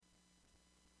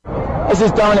This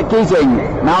is Dominic Keating,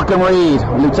 Malcolm Reed,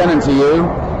 lieutenant to you,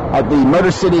 at the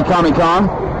Motor City Comic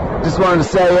Con. Just wanted to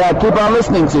say, keep on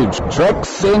listening to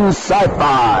Treks in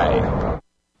Sci-Fi.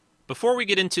 Before we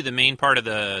get into the main part of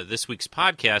this week's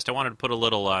podcast, I wanted to put a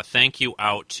little thank you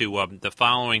out to the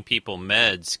following people: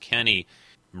 Meds, Kenny,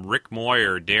 Rick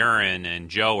Moyer, Darren, and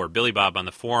Joe, or Billy Bob on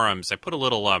the forums. I put a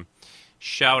little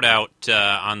shout out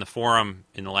on the forum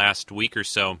in the last week or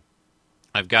so.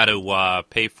 I've got to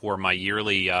pay for my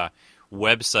yearly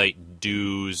website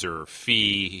dues or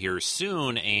fee here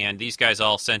soon, and these guys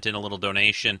all sent in a little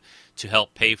donation to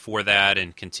help pay for that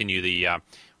and continue the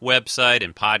website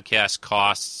and podcast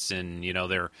costs. And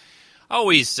there are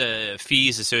always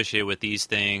fees associated with these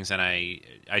things, and I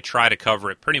try to cover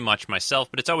it pretty much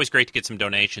myself, but it's always great to get some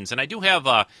donations. And I do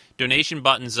have donation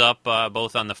buttons up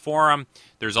both on the forum.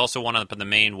 There's also one up on the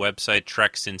main website,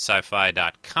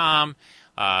 treksinsci-fi.com.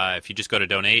 If you just go to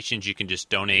donations, you can just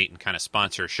donate and kind of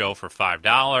sponsor a show for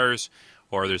 $5,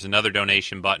 or there's another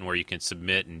donation button where you can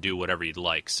submit and do whatever you'd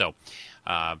like. So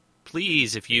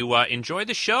please, if you enjoy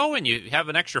the show and you have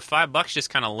an extra $5 just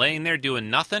kind of laying there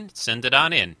doing nothing, send it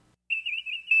on in.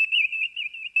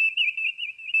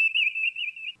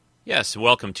 Yes,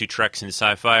 welcome to Treks in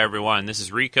Sci-Fi, everyone. This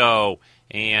is Rico,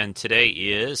 and today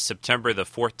is September the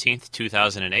 14th,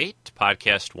 2008,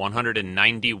 podcast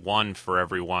 191 for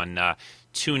everyone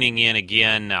tuning in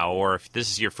again, or if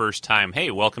this is your first time,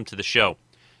 hey, welcome to the show.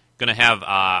 Going to have,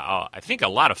 I think, a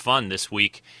lot of fun this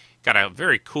week. Got a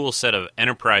very cool set of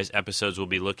Enterprise episodes we'll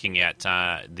be looking at.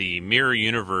 The Mirror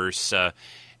Universe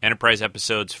Enterprise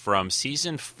episodes from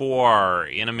Season 4,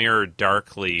 In a Mirror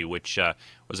Darkly, which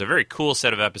was a very cool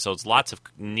set of episodes. Lots of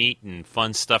neat and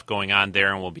fun stuff going on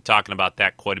there, and we'll be talking about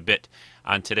that quite a bit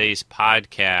on today's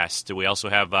podcast. We also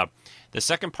have the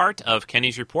second part of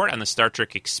Kenny's report on the Star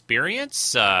Trek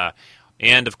experience,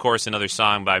 and, of course, another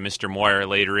song by Mr. Moyer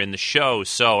later in the show.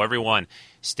 So, everyone,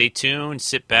 stay tuned,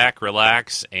 sit back,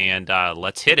 relax, and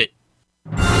let's hit it.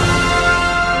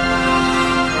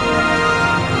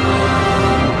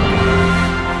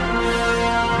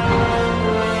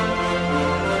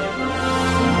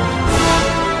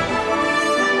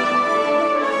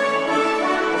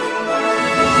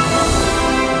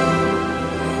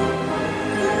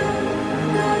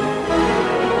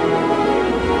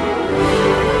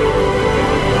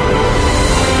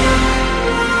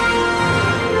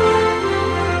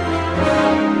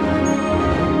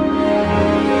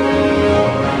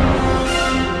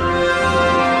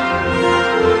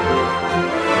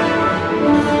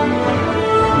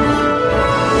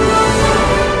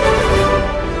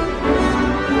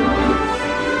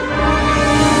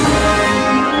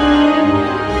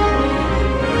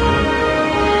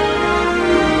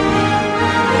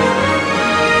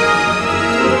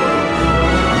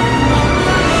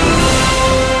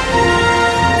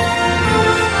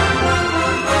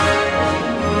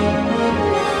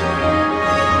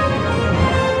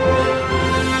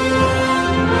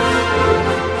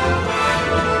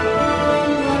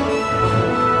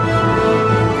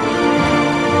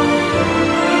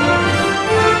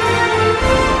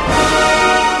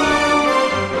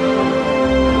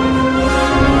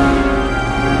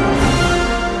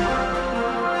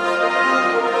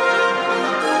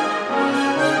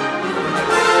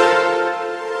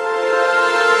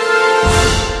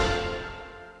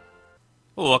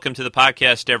 Welcome to the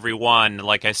podcast, everyone.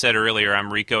 Like I said earlier,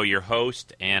 I'm Rico, your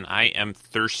host, and I am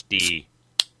thirsty.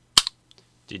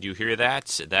 Did you hear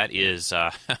that? That is,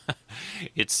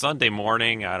 it's Sunday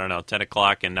morning, 10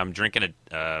 o'clock, and I'm drinking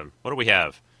what do we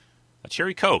have? A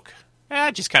cherry Coke.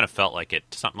 It just kind of felt like it,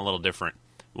 something a little different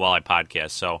while I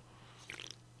podcast. So,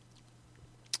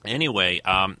 anyway,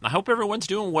 I hope everyone's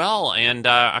doing well, and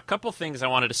a couple things I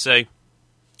wanted to say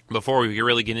before we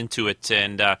really get into it,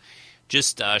 and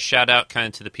just shout out kind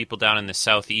of to the people down in the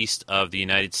southeast of the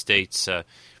United States.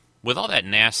 With all that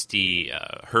nasty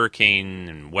hurricane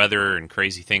and weather and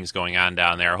crazy things going on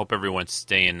down there, I hope everyone's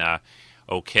staying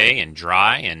okay and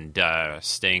dry and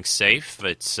staying safe.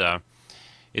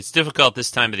 It's difficult this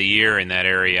time of the year in that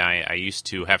area. I used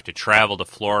to have to travel to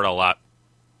Florida a lot,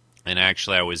 and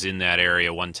actually I was in that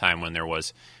area one time when there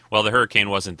was, well, the hurricane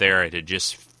wasn't there. It had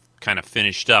just kind of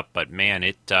finished up, but man,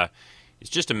 it's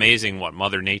just amazing what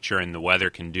Mother Nature and the weather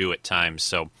can do at times.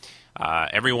 So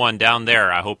everyone down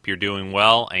there, I hope you're doing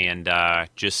well, and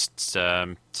just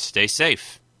stay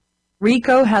safe.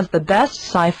 Rico has the best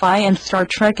sci-fi and Star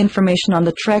Trek information on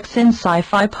the Treks in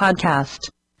Sci-Fi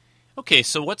podcast. Okay,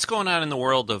 so what's going on in the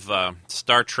world of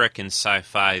Star Trek and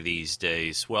sci-fi these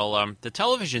days? Well, the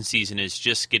television season is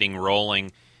just getting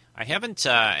rolling. I haven't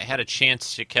had a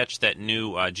chance to catch that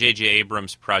new J.J.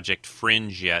 Abrams project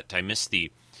Fringe yet. I missed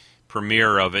the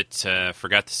premiere of it.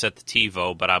 Forgot to set the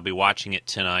TiVo, but I'll be watching it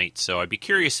tonight. So I'd be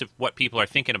curious what people are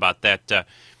thinking about that.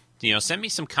 Send me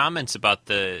some comments about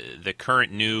the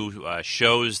current new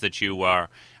shows that you are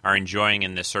enjoying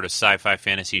in this sort of sci-fi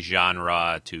fantasy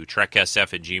genre to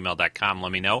treksf@gmail.com.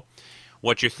 Let me know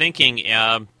what you're thinking.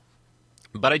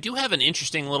 But I do have an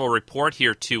interesting little report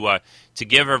here to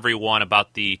give everyone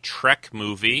about the Trek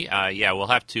movie. We'll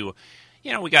have to,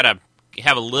 we got to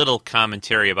have a little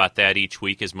commentary about that each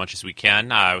week as much as we can.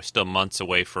 We're still months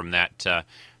away from that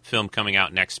film coming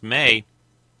out next May.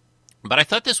 But I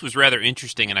thought this was rather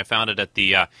interesting, and I found it at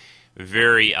the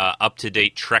very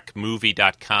up-to-date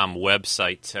trekmovie.com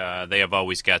website. They have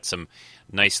always got some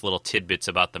nice little tidbits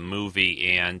about the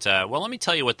movie. And, let me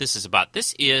tell you what this is about.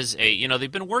 This is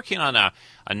they've been working on a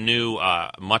new,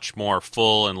 much more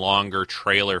full and longer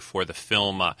trailer for the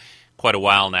film quite a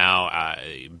while now.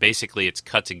 Basically, it's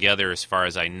cut together as far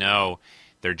as I know.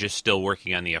 They're just still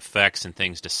working on the effects and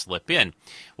things to slip in.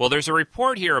 Well, there's a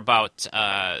report here about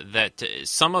that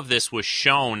some of this was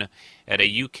shown at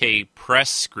a UK press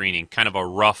screening, kind of a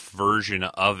rough version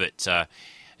of it.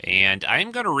 And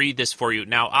I'm going to read this for you.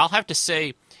 Now, I'll have to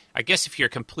say, I guess if you're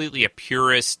completely a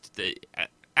purist,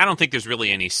 I don't think there's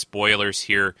really any spoilers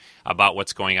here about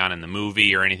what's going on in the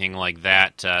movie or anything like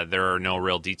that. There are no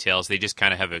real details. They just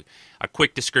kind of have a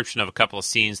quick description of a couple of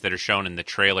scenes that are shown in the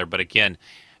trailer. But again,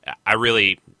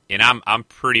 I'm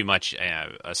pretty much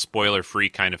a spoiler-free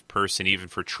kind of person, even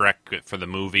for Trek, for the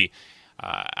movie.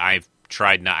 I've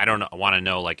tried not. I don't want to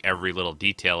know like every little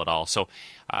detail at all. So,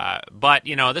 but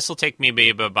this will take me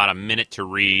maybe about a minute to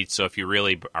read. So if you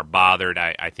really are bothered,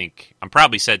 I think I'm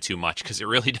probably said too much because it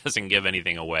really doesn't give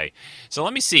anything away. So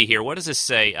let me see here. What does this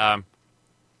say?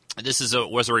 This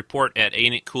was a report at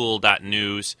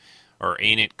ain'titcool.news or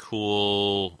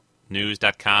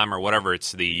ain'titcoolnews.com or whatever.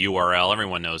 It's the URL.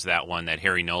 Everyone knows that one, that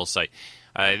Harry Knowles site.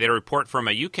 They had a report from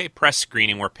a UK press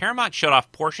screening where Paramount showed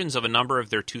off portions of a number of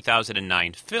their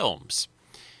 2009 films.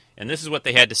 And this is what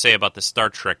they had to say about the Star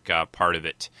Trek part of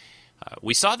it.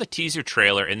 We saw the teaser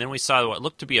trailer, and then we saw what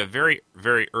looked to be a very,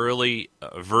 very early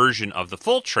version of the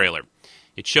full trailer.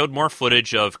 It showed more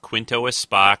footage of Quinto as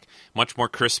Spock, much more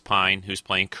Chris Pine, who's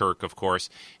playing Kirk, of course,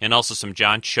 and also some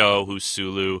John Cho, who's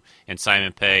Sulu, and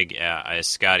Simon Pegg as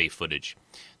Scotty footage.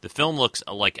 The film looks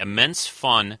like immense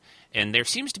fun, and there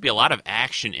seems to be a lot of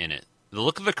action in it. The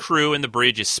look of the crew and the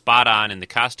bridge is spot on, and the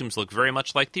costumes look very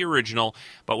much like the original,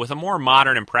 but with a more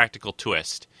modern and practical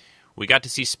twist. We got to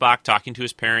see Spock talking to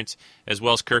his parents, as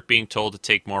well as Kirk being told to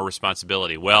take more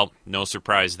responsibility. Well, no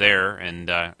surprise there,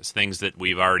 and things that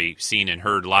we've already seen and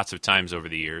heard lots of times over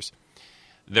the years.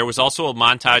 There was also a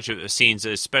montage of scenes,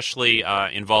 especially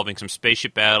involving some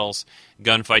spaceship battles,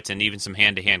 gunfights, and even some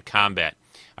hand-to-hand combat.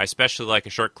 I especially like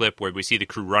a short clip where we see the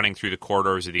crew running through the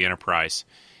corridors of the Enterprise.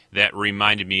 That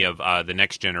reminded me of the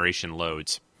Next Generation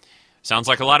loads. Sounds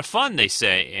like a lot of fun, they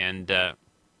say, and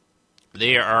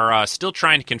they are still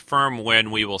trying to confirm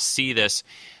when we will see this.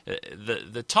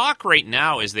 The talk right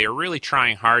now is they are really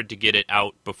trying hard to get it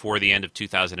out before the end of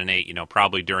 2008.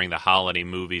 Probably during the holiday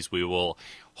movies, we will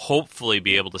hopefully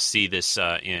be able to see this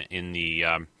in the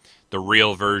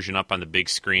real version up on the big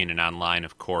screen and online,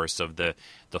 of course, of the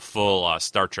full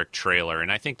Star Trek trailer. And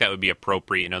I think that would be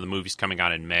appropriate. The movie's coming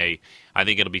out in May. I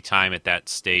think it'll be time at that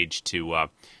stage to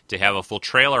have a full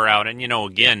trailer out. And,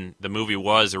 again, the movie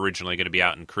was originally going to be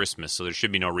out in Christmas, so there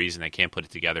should be no reason they can't put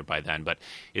it together by then. But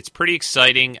it's pretty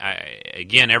exciting.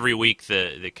 Again, every week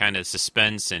the kind of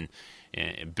suspense and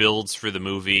builds for the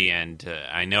movie, and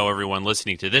I know everyone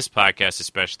listening to this podcast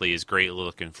especially is greatly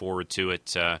looking forward to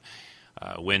it.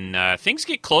 When things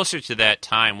get closer to that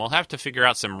time, we'll have to figure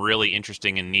out some really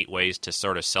interesting and neat ways to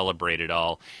sort of celebrate it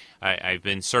all. I've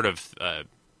been sort of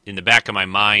in the back of my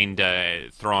mind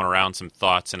throwing around some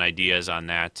thoughts and ideas on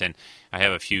that, and I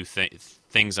have a few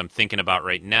things I'm thinking about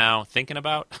right now.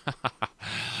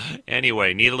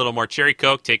 Anyway, need a little more Cherry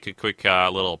Coke. Take a quick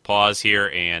little pause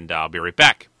here, and I'll be right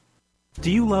back.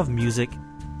 Do you love music?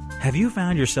 Have you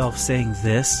found yourself saying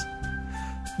this?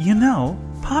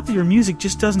 Popular music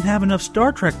just doesn't have enough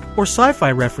Star Trek or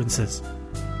sci-fi references.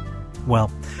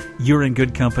 Well, you're in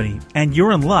good company, and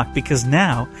you're in luck because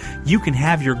now you can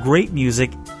have your great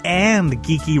music and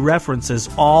geeky references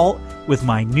all with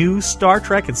my new Star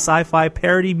Trek and sci-fi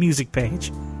parody music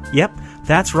page. Yep,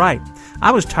 that's right.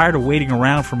 I was tired of waiting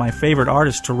around for my favorite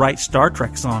artists to write Star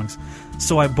Trek songs,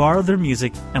 so I borrowed their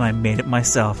music and I made it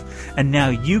myself, and now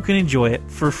you can enjoy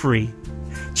it for free.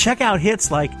 Check out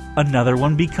hits like Another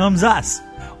One Becomes Us,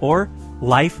 or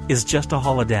Life is Just a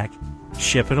Holodeck,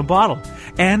 Ship in a Bottle,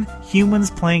 and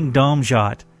Humans Playing Dom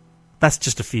Jot. That's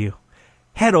just a few.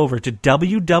 Head over to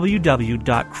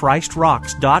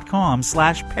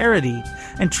www.christrocks.com/parody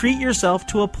and treat yourself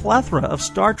to a plethora of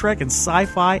Star Trek and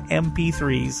sci-fi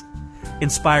MP3s.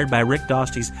 Inspired by Rick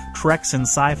Dosty's Treks and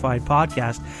Sci-Fi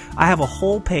podcast, I have a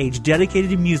whole page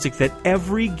dedicated to music that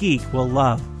every geek will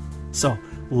love. So,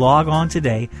 log on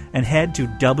today and head to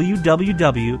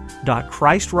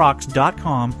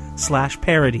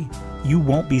www.christrocks.com/parody. You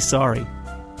won't be sorry.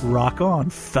 Rock on,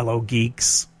 fellow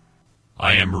geeks.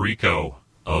 I am Rico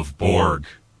of Borg.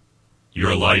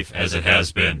 Your life as it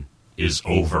has been is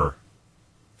over.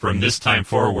 From this time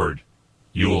forward,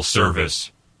 you will service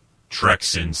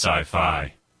Treks in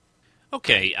Sci-Fi.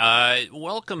 Okay,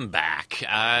 welcome back.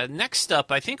 Next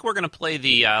up, I think we're going to play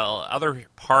the other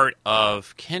part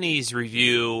of Kenny's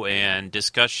review and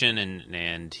discussion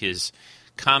and his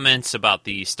comments about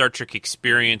the Star Trek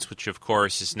experience, which of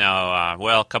course is now,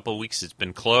 a couple of weeks it's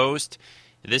been closed.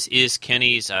 This is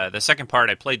Kenny's, the second part.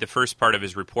 I played the first part of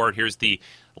his report. Here's the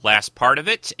last part of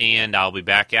it, and I'll be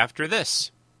back after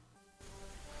this.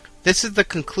 This is the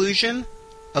conclusion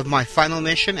of my final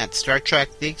mission at Star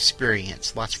Trek The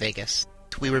Experience, Las Vegas.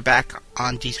 We were back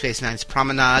on Deep Space Nine's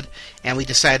promenade, and we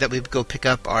decided that we would go pick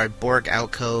up our Borg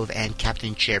alcove and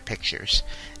Captain Chair pictures.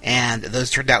 And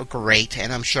those turned out great,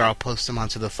 and I'm sure I'll post them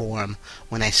onto the forum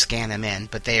when I scan them in,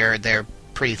 but they're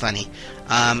pretty funny.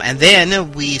 And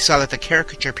then we saw that the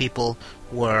caricature people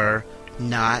were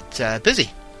not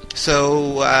busy.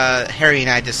 So Harry and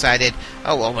I decided,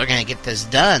 we're going to get this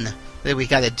done. We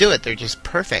got to do it. They're just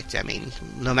perfect. I mean,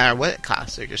 no matter what it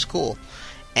costs, they're just cool.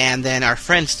 And then our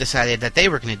friends decided that they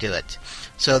were going to do it.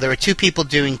 So there were two people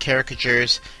doing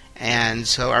caricatures, and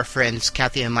so our friends,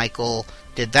 Kathy and Michael,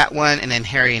 did that one, and then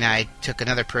Harry and I took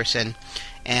another person.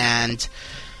 And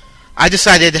I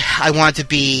decided I wanted to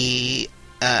be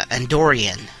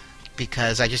Andorian,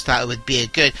 because I just thought it would be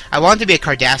I wanted to be a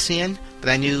Cardassian, but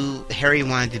I knew Harry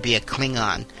wanted to be a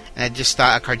Klingon. And I just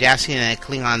thought a Cardassian and a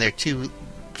Klingon, they're too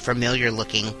familiar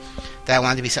looking, that I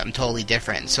wanted to be something totally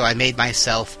different. So I made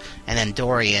myself an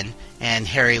Andorian, and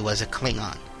Harry was a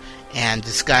Klingon. And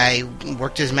this guy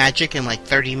worked his magic in like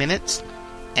 30 minutes,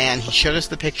 and he showed us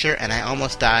the picture, and I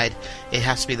almost died. It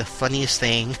has to be the funniest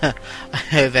thing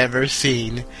I've ever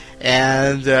seen.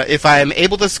 And if I'm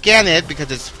able to scan it, because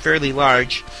it's fairly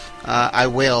large, I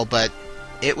will, but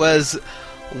it was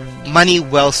money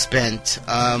well spent.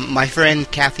 My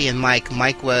friend Kathy and Mike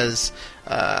was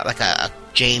like a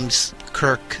James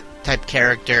Kirk type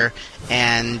character,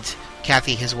 and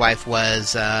Kathy, his wife,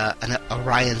 was an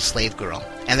Orion slave girl,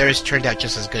 and theirs turned out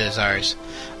just as good as ours.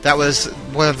 That was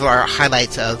one of our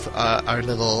highlights of our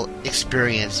little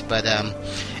experience, but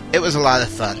it was a lot of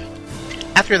fun.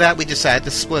 After that, we decided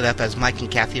to split up as Mike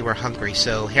and Kathy were hungry,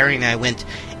 so Harry and I went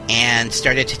and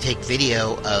started to take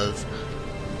video of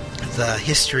the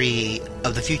History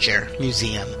of the Future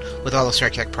Museum with all the Star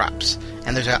Trek props.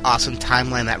 And there's an awesome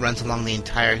timeline that runs along the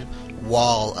entire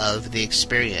wall of the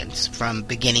experience, from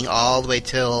beginning all the way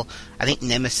till, I think,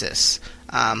 Nemesis.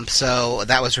 So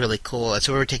that was really cool.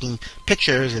 So we were taking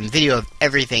pictures and video of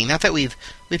everything. Not that we've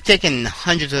taken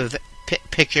hundreds of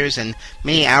pictures and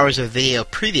many hours of video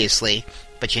previously,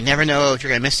 but you never know if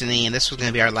you're going to miss any, and this was going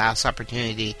to be our last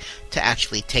opportunity to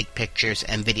actually take pictures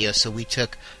and videos. So we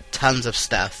took tons of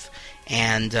stuff,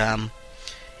 and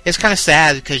it's kind of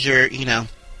sad because you're,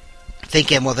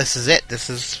 thinking, well, this is it. This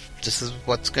is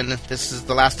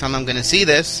the last time I'm gonna see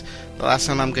this, the last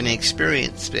time I'm gonna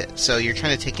experience it. So you're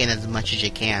trying to take in as much as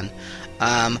you can.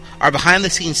 Our behind the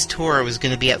scenes tour was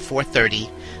gonna be at 4:30,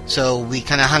 so we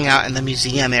kind of hung out in the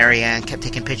museum area and kept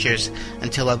taking pictures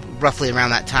until roughly around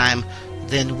that time.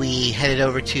 Then we headed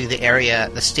over to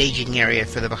the staging area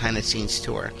for the behind the scenes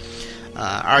tour.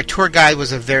 Our tour guide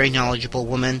was a very knowledgeable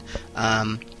woman.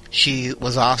 She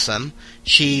was awesome.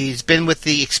 She's been with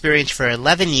the experience for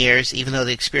 11 years, even though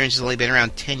the experience has only been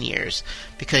around 10 years,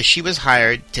 because she was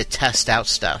hired to test out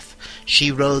stuff.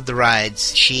 She rode the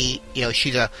rides. She's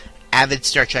a avid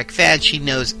Star Trek fan. She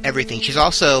knows everything. She's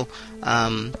also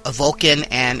a Vulcan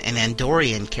and an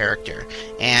Andorian character.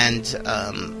 And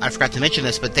I forgot to mention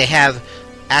this, but they have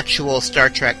actual Star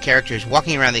Trek characters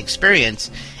walking around the experience,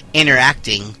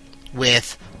 interacting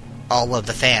with all of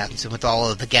the fans and with all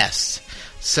of the guests.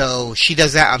 So she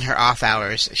does that on her off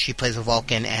hours. She plays a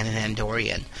Vulcan and an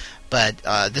Andorian. But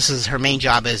this is her main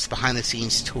job as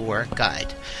behind-the-scenes tour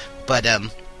guide. But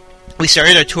we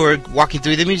started our tour walking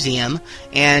through the museum,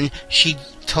 and she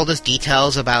told us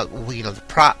details about the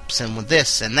props and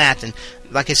this and that. And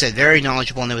like I said, very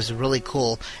knowledgeable, and it was really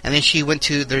cool. And then she went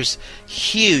to, there's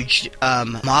huge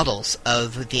models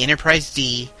of the Enterprise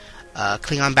D,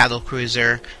 Klingon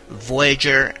battlecruiser,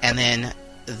 Voyager, and then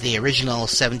the original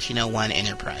 1701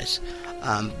 Enterprise.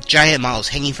 giant models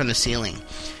hanging from the ceiling.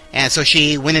 And so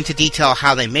she went into detail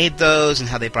how they made those and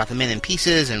how they brought them in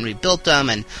pieces and rebuilt them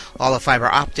and all the fiber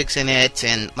optics in it.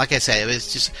 And like I said, it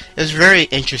was a very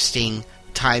interesting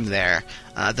time there.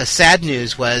 The sad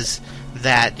news was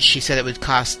that she said it would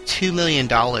cost $2 million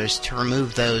to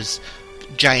remove those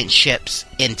giant ships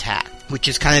intact, which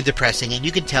is kind of depressing. And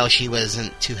you could tell she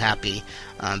wasn't too happy.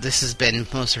 This has been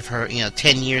most of her,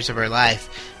 10 years of her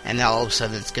life, and now all of a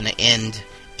sudden it's going to end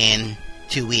in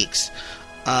 2 weeks.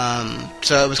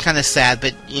 So it was kind of sad,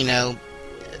 but,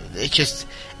 it's just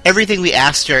everything we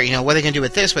asked her, what are they going to do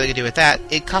with this, what are they going to do with that?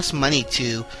 It costs money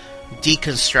to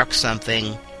deconstruct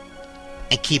something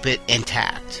and keep it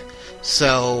intact.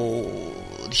 So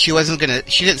she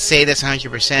didn't say this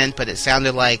 100%, but it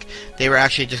sounded like they were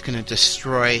actually just going to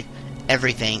destroy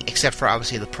everything, except for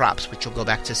obviously the props, which will go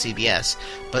back to CBS.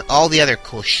 But all the other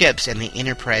cool ships and the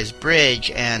Enterprise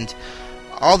bridge and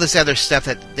all this other stuff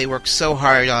that they worked so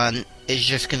hard on is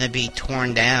just going to be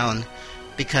torn down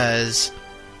because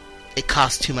it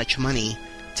costs too much money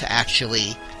to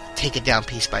actually take it down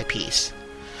piece by piece.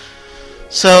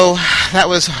 So that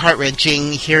was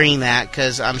heart-wrenching hearing that,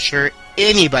 because I'm sure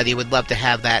anybody would love to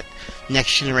have that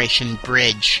next generation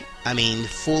bridge,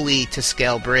 fully to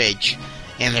scale bridge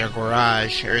in their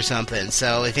garage or something.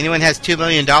 So if anyone has $2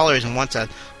 million and wants an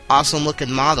awesome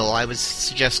looking model, I would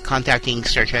suggest contacting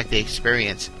Star Trek The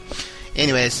Experience.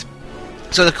 Anyways,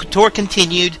 so the tour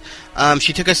continued.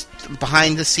 She took us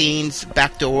behind the scenes,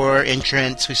 back door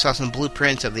entrance. We saw some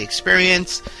blueprints of the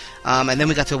experience, and then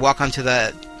we got to walk onto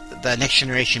the next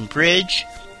generation bridge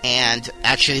and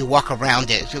actually walk around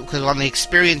it, because on the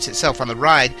experience itself, on the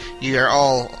ride, you're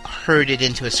all herded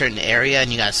into a certain area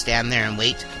and you gotta stand there and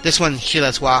wait. This one, she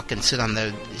lets walk and sit in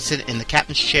the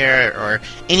captain's chair or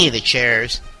any of the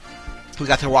chairs. We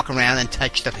got to walk around and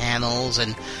touch the panels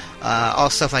and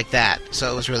all stuff like that.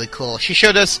 So it was really cool. She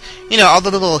showed us, all the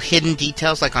little hidden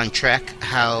details, like on Trek,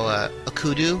 how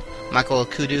Michael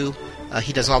Okudu,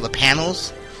 he does all the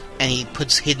panels. And he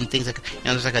puts hidden things like,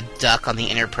 there's like a duck on the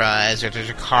Enterprise, or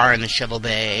there's a car in the shuttle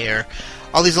bay, or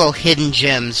all these little hidden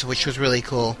gems, which was really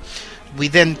cool. We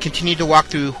then continued to walk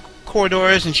through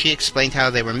corridors, and she explained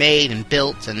how they were made and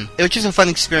built, and it was just a fun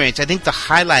experience. I think the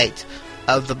highlight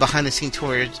of the behind-the-scenes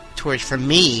tours for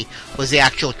me was the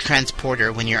actual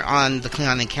transporter. When you're on the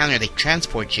Klingon Encounter, they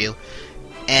transport you,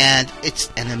 and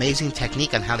it's an amazing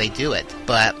technique on how they do it,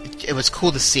 but it was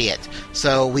cool to see it.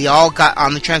 So we all got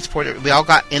on the transporter, we all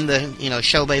got in the,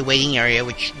 shuttle bay waiting area,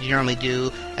 which you normally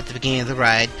do at the beginning of the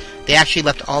ride. They actually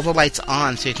left all the lights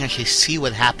on so you can actually see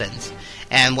what happens.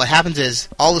 And what happens is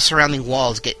all the surrounding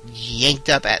walls get yanked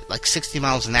up at like 60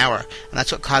 miles an hour, and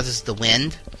that's what causes the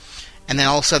wind. And then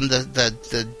all of a sudden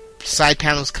the side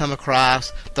panels come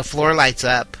across, the floor lights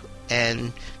up,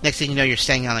 and next thing you know, you're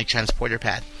standing on a transporter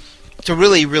pad. It's a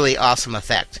really, really awesome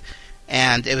effect.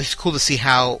 And it was cool to see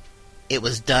how it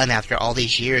was done after all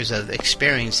these years of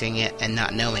experiencing it and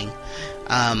not knowing.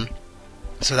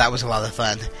 So that was a lot of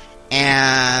fun.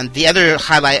 And the other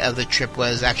highlight of the trip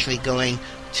was actually going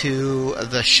to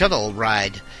the shuttle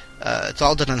ride. It's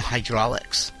all done on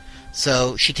hydraulics.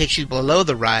 So she takes you below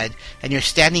the ride, and you're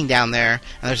standing down there,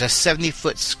 and there's a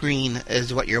 70-foot screen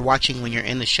is what you're watching when you're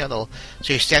in the shuttle.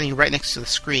 So you're standing right next to the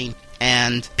screen,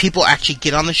 and people actually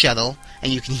get on the shuttle,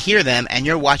 and you can hear them, and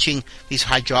you're watching these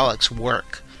hydraulics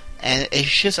work. And it's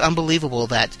just unbelievable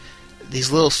that these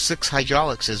little 6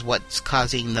 hydraulics is what's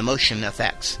causing the motion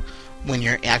effects when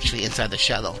you're actually inside the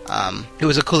shuttle. It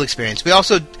was a cool experience. We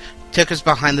also took us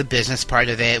behind the business part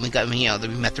of it. We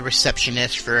met the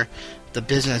receptionist for the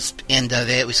business end of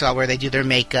it. We saw where they do their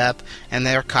makeup and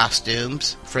their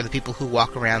costumes for the people who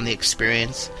walk around the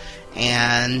experience.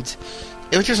 And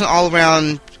it was just an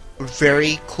all-around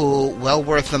very cool, well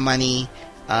worth the money,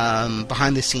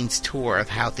 behind-the-scenes tour of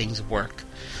how things work.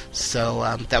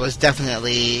 So that was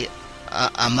definitely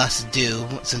a must-do,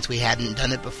 since we hadn't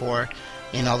done it before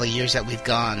in all the years that we've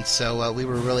gone. So we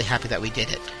were really happy that we did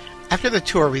it. After the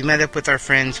tour, we met up with our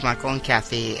friends Michael and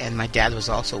Kathy, and my dad was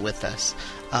also with us.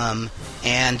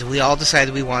 And we all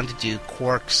decided we wanted to do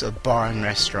Quark's bar and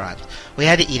restaurant. We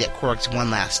had to eat at Quark's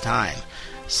one last time.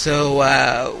 So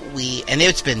and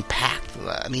it's been packed.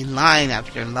 Line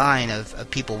after line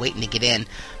of people waiting to get in.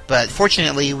 But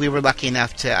fortunately, we were lucky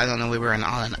enough to, we were on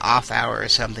an off hour or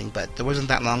something, but there wasn't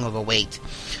that long of a wait.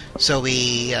 So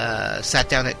we sat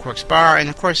down at Quark's bar, and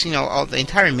of course, all the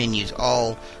entire menu's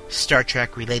all Star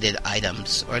Trek related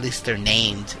items, or at least they're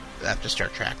named after Star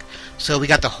Trek. So we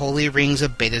got the Holy Rings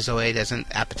of Betazoid as an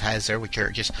appetizer, which are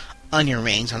just onion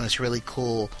rings on this really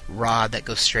cool rod that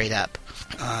goes straight up.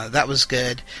 That was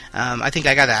good. I think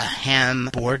I got a ham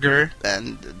burger,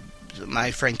 and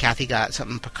my friend Kathy got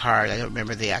something Picard. I don't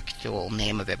remember the actual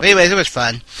name of it. But anyways, it was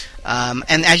fun.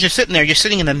 And as you're sitting there, you're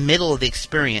sitting in the middle of the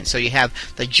experience. So you have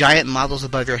the giant models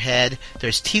above your head.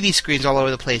 There's TV screens all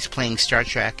over the place playing Star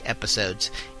Trek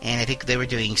episodes. And I think they were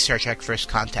doing Star Trek First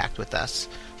Contact with us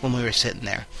when we were sitting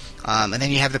there. And then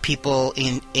you have the people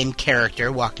in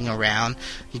character walking around,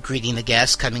 greeting the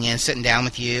guests, coming in, sitting down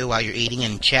with you while you're eating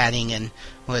and chatting, and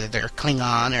whether they're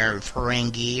Klingon or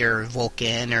Ferengi or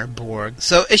Vulcan or Borg.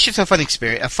 So it's just a fun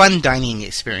experience, a fun dining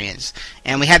experience.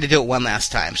 And we had to do it one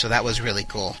last time, so that was really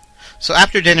cool. So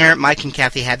after dinner, Mike and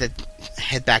Kathy had to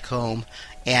head back home,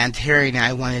 and Harry and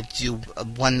I wanted to do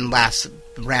one last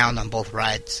round on both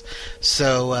rides.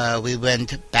 So we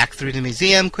went back through the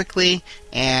museum quickly,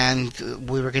 and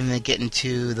we were going to get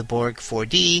into the Borg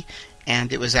 4D,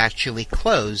 and it was actually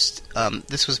closed.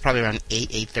 This was probably around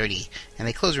 8:30, and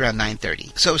they closed around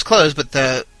 9:30. So it was closed, but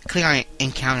the Klingon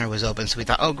Encounter was open, so we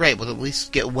thought, oh great, we'll at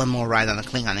least get one more ride on the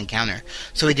Klingon Encounter.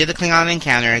 So we did the Klingon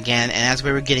Encounter again, and as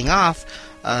we were getting off,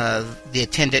 the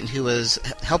attendant who was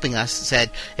helping us said,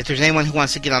 if there's anyone who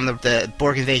wants to get on the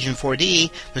Borg Invasion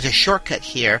 4D, there's a shortcut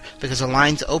here, because the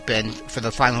line's open for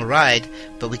the final ride,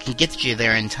 but we can get you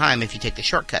there in time if you take the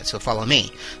shortcut, so follow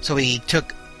me. So we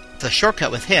took the shortcut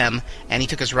with him, and he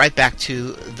took us right back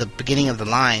to the beginning of the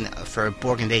line for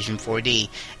Borg Invasion 4D,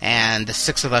 and the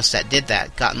 6 of us that did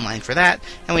that got in line for that,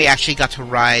 and we actually got to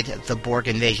ride the Borg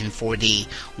Invasion 4D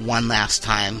one last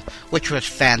time, which was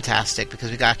fantastic, because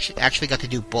we actually got to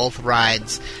do both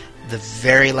rides, the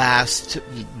very last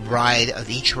ride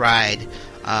of each ride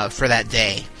for that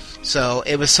day. So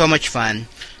it was so much fun.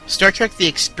 Star Trek The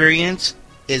Experience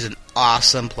is an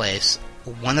awesome place,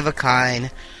 one of a kind,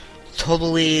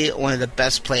 totally one of the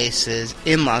best places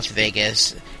in Las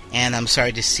Vegas, and I'm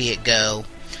sorry to see it go.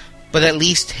 But at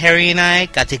least Harry and I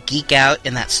got to geek out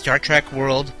in that Star Trek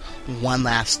world one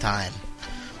last time.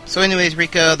 So anyways,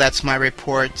 Rico, that's my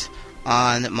report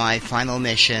on my final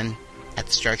mission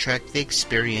at Star Trek The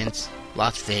Experience,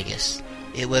 Las Vegas.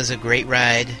 It was a great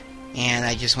ride, and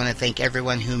I just want to thank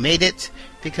everyone who made it,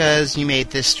 because you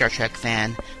made this Star Trek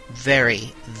fan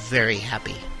very, very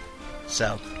happy.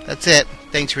 So, that's it.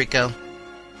 Thanks, Rico.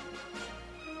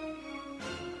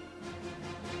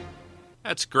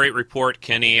 That's a great report,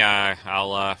 Kenny.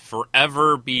 I'll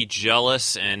forever be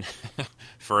jealous and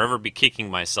forever be kicking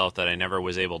myself that I never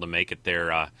was able to make it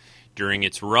there during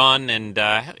its run. And,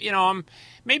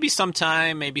 maybe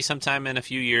sometime in a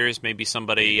few years, maybe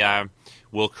somebody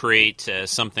will create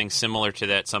something similar to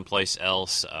that someplace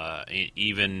else,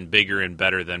 even bigger and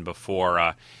better than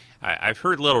before. I've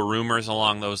heard little rumors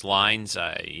along those lines.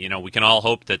 We can all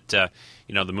hope that,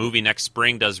 the movie next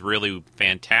spring does really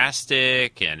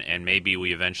fantastic, and maybe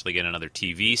we eventually get another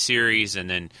TV series, and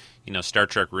then, Star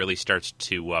Trek really starts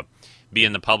to be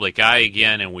in the public eye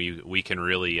again, and we can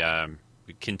really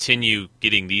continue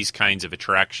getting these kinds of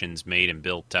attractions made and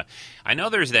built. I know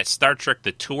there's that Star Trek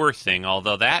The Tour thing,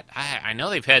 although that, I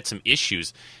know they've had some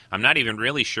issues. I'm not even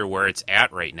really sure where it's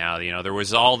at right now. There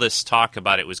was all this talk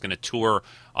about it was going to tour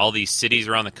all these cities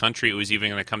around the country. It was even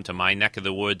going to come to my neck of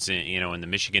the woods, in the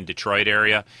Michigan, Detroit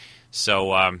area.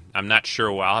 So I'm not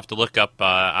sure. I'll have to look up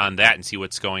on that and see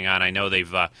what's going on. I know they've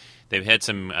had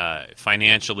some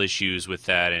financial issues with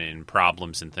that and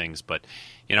problems and things, but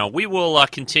we will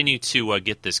continue to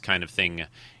get this kind of thing.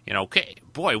 Okay,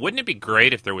 boy, wouldn't it be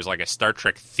great if there was like a Star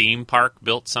Trek theme park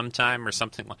built sometime or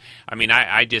something? I mean,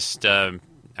 I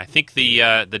think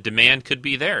the demand could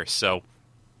be there. So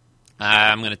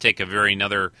I'm going to take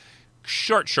another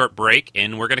short break,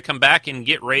 and we're going to come back and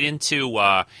get right into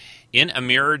In a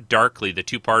Mirror Darkly, the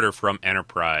two-parter from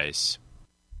Enterprise.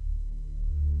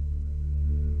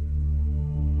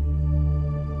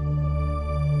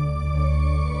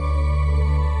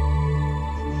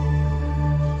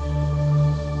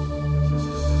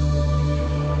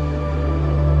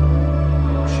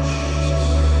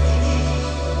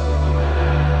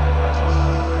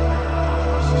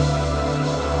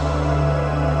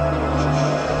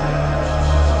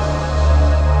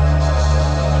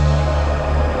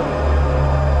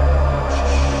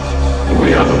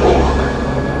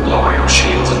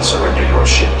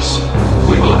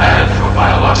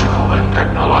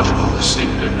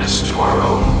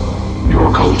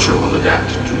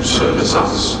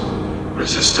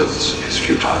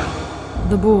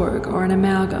 The Borg are an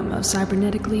amalgam of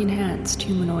cybernetically enhanced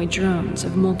humanoid drones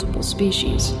of multiple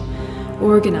species,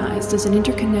 organized as an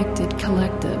interconnected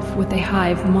collective with a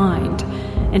hive mind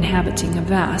inhabiting a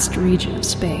vast region of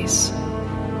space.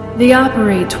 They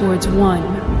operate towards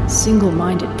one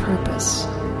single-minded purpose: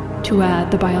 to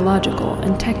add the biological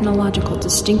and technological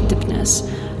distinctiveness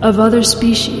of other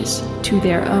species to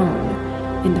their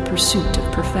own, in the pursuit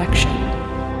of perfection.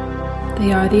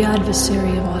 They are the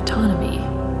adversary of autonomy,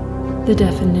 the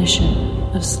definition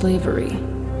of slavery.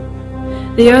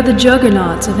 They are the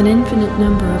juggernauts of an infinite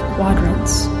number of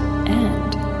quadrants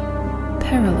and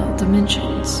parallel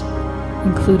dimensions,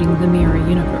 including the mirror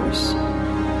universe.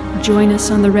 Join us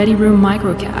on the Ready Room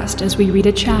Microcast as we read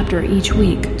a chapter each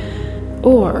week,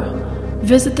 or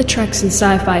visit the Treks in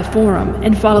Sci-Fi forum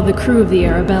and follow the crew of the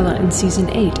Arabella in Season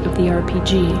 8 of the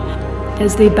RPG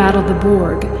as they battle the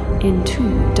Borg in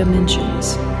 2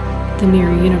 dimensions. The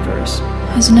mirror universe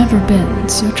has never been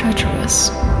so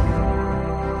treacherous.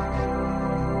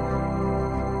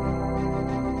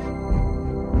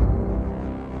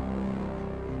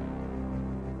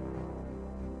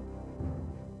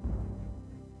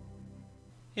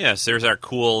 Yes, there's our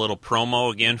cool little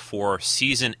promo again for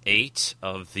Season 8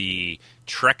 of the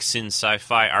Treks in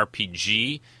Sci-Fi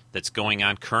RPG that's going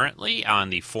on currently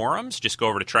on the forums. Just go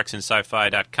over to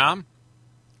treksinsci-fi.com.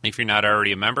 If you're not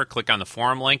already a member, click on the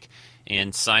forum link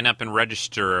and sign up and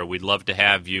register. We'd love to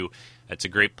have you. It's a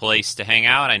great place to hang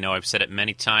out. I know I've said it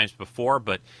many times before,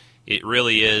 but it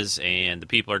really is, and the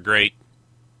people are great.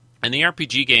 And the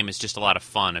RPG game is just a lot of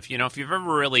fun. If you've ever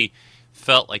really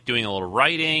felt like doing a little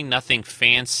writing, nothing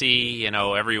fancy,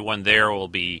 everyone there will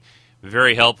be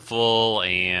very helpful,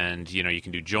 and you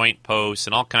can do joint posts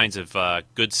and all kinds of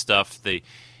good stuff.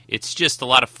 It's just a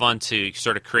lot of fun to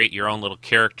sort of create your own little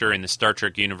character in the Star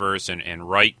Trek universe and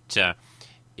write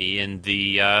in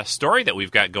the story that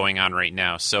we've got going on right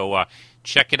now. So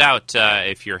check it out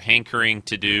if you're hankering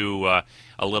to do a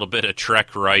little bit of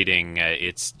Trek writing.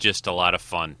 It's just a lot of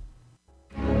fun.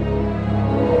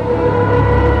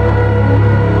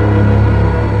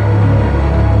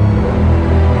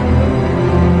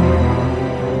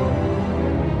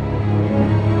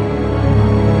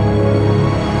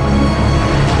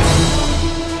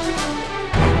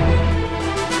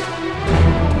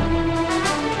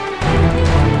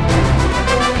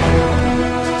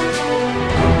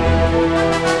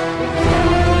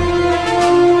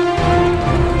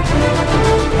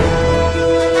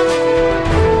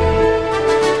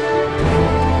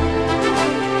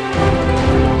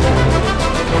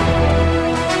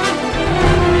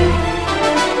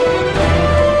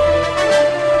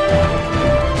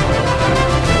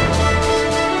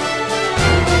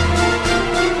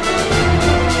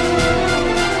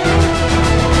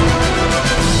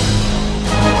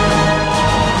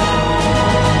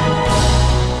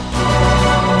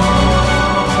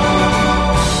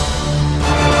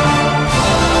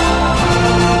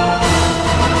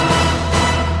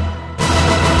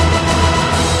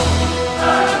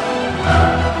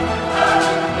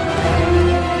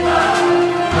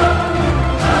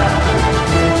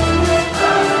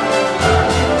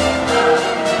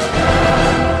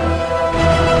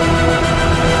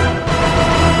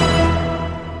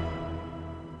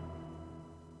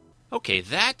 Okay,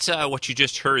 that, what you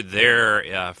just heard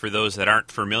there, for those that aren't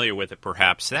familiar with it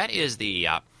perhaps, that is the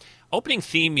opening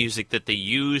theme music that they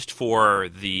used for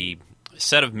the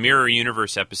set of Mirror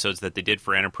Universe episodes that they did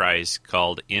for Enterprise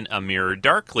called In a Mirror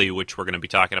Darkly, which we're going to be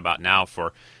talking about now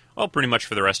for, pretty much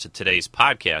for the rest of today's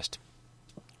podcast.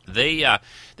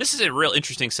 This is a real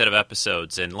interesting set of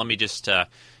episodes, and let me just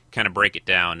kind of break it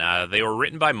down. They were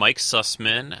written by Mike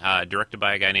Sussman, directed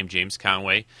by a guy named James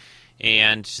Conway,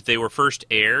 and they were first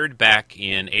aired back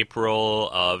in April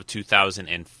of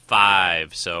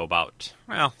 2005, so about,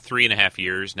 3.5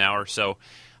 years now or so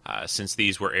since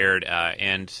these were aired.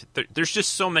 And there's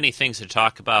just so many things to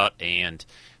talk about and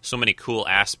so many cool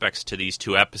aspects to these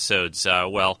 2 episodes.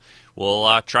 We'll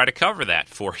try to cover that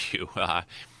for you.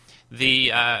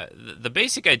 The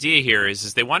basic idea here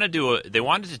is they wanted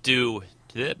to do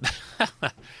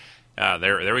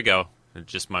there we go.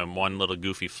 Just my one little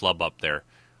goofy flub up there.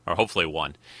 Or hopefully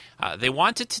one. They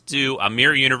wanted to do a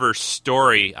Mirror Universe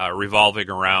story revolving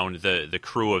around the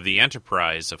crew of the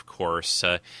Enterprise, of course,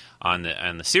 on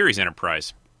the series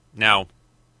Enterprise. Now,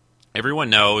 everyone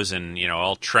knows, and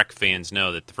all Trek fans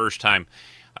know, that the first time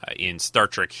in Star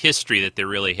Trek history that they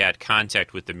really had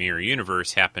contact with the Mirror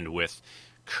Universe happened with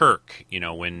Kirk.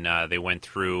 When they went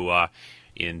through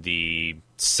in the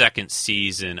 2nd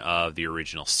season of the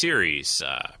original series.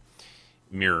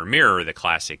 Mirror, Mirror, the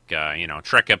classic,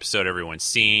 Trek episode everyone's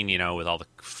seen, with all the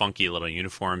funky little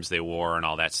uniforms they wore and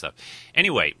all that stuff.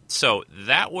 Anyway, so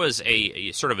that was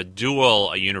a sort of a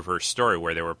dual universe story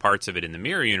where there were parts of it in the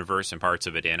Mirror Universe and parts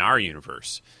of it in our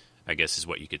universe, I guess is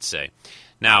what you could say.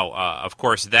 Now, of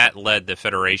course, that led the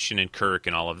Federation and Kirk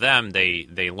and all of them.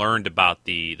 They learned about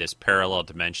this parallel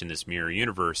dimension, this Mirror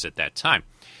Universe at that time.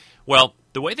 Well,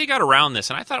 the way they got around this,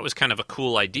 and I thought it was kind of a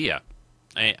cool idea,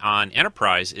 on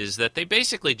Enterprise is that they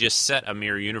basically just set a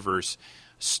mirror universe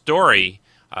story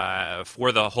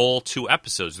for the whole 2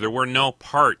 episodes. There were no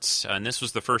parts, and this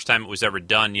was the first time it was ever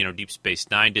done. Deep Space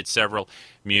Nine did several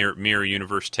mirror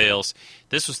universe tales.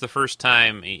 This was the first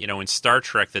time, in Star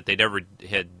Trek that they'd ever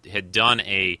had done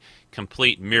a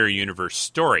complete mirror universe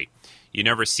story. You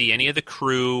never see any of the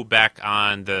crew back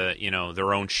on the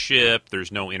their own ship.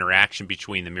 There's no interaction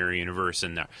between the mirror universe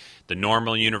and the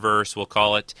normal universe, we'll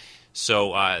call it.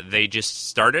 So they just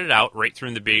started it out right through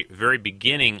in the very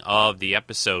beginning of the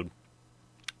episode,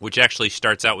 which actually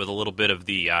starts out with a little bit of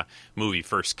the movie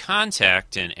First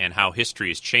Contact and how history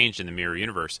has changed in the mirror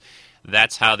universe.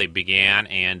 That's how they began,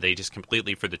 and they just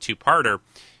completely, for the 2-parter,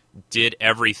 did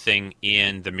everything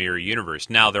in the mirror universe.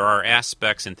 Now, there are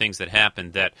aspects and things that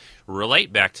happen that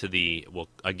relate back to we'll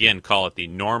again call it the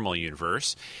normal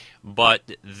universe, but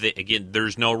again,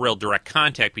 there's no real direct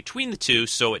contact between the two,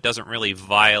 so it doesn't really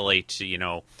violate,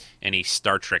 any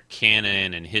Star Trek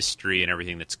canon and history and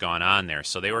everything that's gone on there.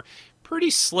 So they were pretty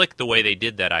slick the way they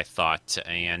did that, I thought,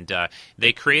 and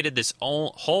they created this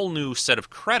whole new set of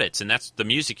credits, and that's the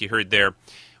music you heard there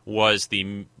was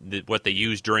what they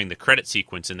used during the credit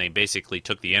sequence, and they basically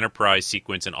took the Enterprise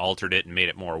sequence and altered it and made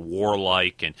it more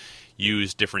warlike and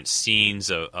used different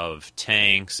scenes of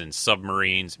tanks and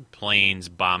submarines and planes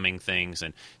bombing things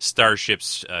and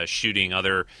starships shooting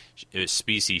other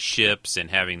species ships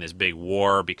and having this big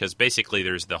war, because basically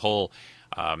there's the whole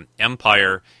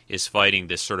Empire is fighting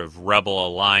this sort of rebel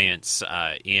alliance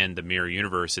in the mirror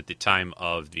universe at the time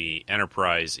of the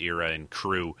Enterprise era and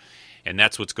crew. And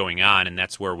that's what's going on, and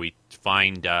that's where we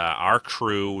find our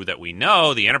crew that we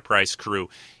know, the Enterprise crew,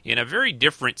 in a very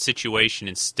different situation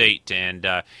and state. And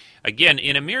again,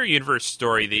 in a mirror universe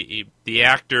story, the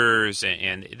actors,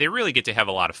 and they really get to have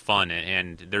a lot of fun,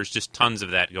 and there's just tons of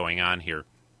that going on here.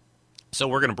 So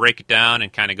we're going to break it down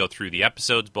and kind of go through the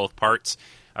episodes, both parts.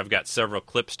 I've got several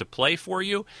clips to play for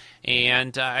you,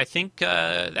 and I think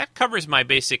that covers my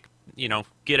basic,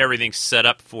 get everything set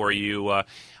up for you.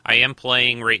 I am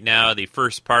playing right now the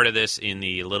first part of this in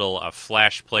the little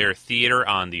Flash Player Theater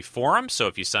on the forum, so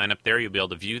if you sign up there, you'll be able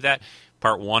to view that.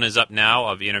 Part 1 is up now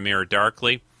of In a Mirror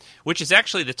Darkly, which is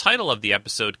actually the title of the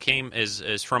episode came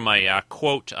is from a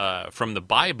quote from the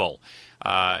Bible,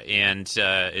 and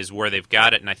is where they've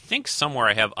got it. And I think somewhere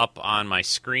I have up on my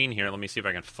screen here. Let me see if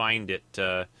I can find it.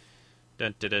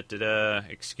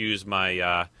 Excuse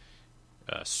my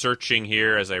searching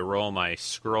here as I roll my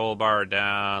scroll bar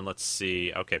down. Let's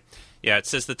see. Okay. Yeah, it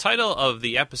says the title of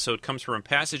the episode comes from a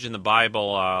passage in the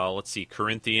Bible. Let's see,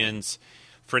 Corinthians.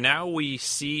 For now we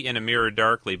see in a mirror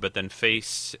darkly, but then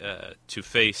face to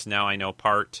face. Now I know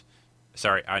part.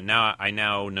 Sorry, now I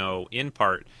know in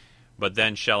part, but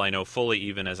then shall I know fully,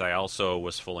 even as I also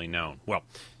was fully known. Well,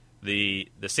 the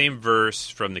same verse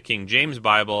from the King James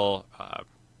Bible,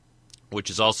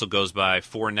 which also goes by,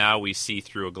 for now we see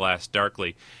through a glass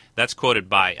darkly. That's quoted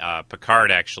by Picard,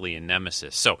 actually, in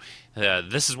Nemesis. So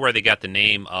this is where they got the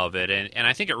name of it, and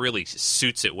I think it really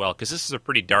suits it well, because this is a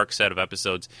pretty dark set of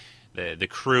episodes. The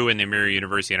crew in the Mirror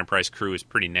Universe, the Enterprise crew, is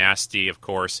pretty nasty, of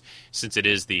course, since it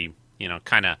is the,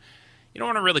 kind of, you don't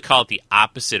want to really call it the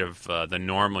opposite of the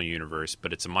normal universe,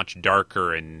 but it's a much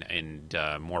darker and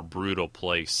more brutal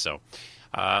place. So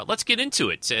let's get into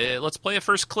it. Let's play a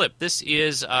first clip. This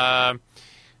is part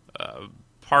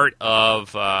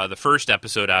of the first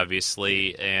episode,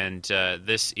 obviously, and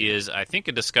this is, I think,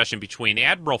 a discussion between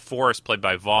Admiral Forrest, played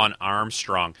by Vaughn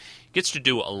Armstrong. Gets to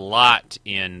do a lot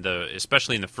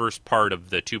especially in the first part of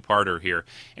the two-parter here,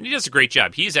 and he does a great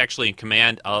job. He's actually in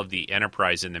command of the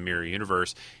Enterprise in the Mirror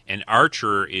Universe, and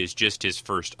Archer is just his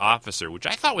first officer, which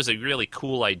I thought was a really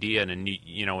cool idea and a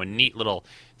neat little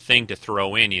thing to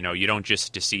throw in. You don't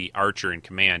just to see Archer in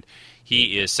command.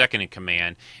 He is second in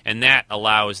command, and that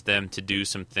allows them to do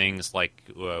some things like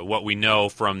what we know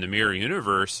from the Mirror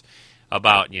Universe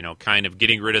about, kind of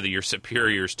getting rid of your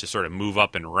superiors to sort of move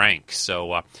up in rank.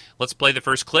 So let's play the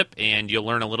first clip, and you'll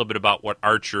learn a little bit about what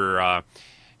Archer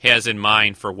has in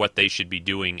mind for what they should be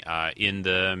doing in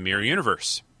the Mirror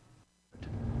Universe.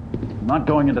 I'm not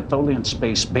going into Tholian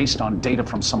space based on data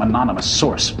from some anonymous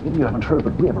source. Maybe you haven't heard,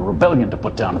 but we have a rebellion to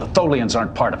put down, and the Tholians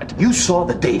aren't part of it. You saw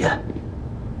the data.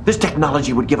 This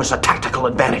technology would give us a tactical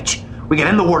advantage. We can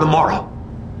end the war tomorrow.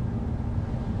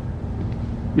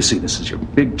 You see, this is your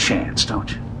big chance, don't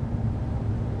you?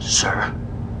 Sir.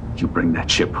 You bring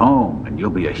that ship home, and you'll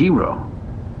be a hero.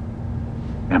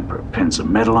 Emperor pins a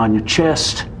medal on your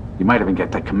chest. You might even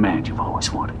get that command you've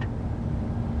always wanted.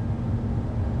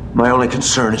 My only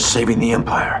concern is saving the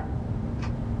Empire.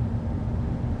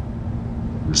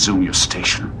 Resume your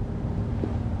station.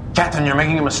 Captain, you're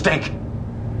making a mistake.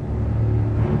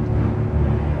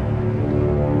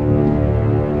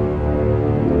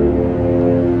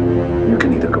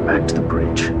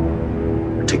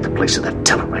 place of that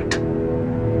Tellarite.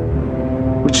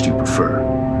 Which do you prefer?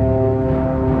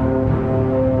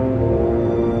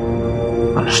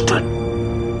 Understood.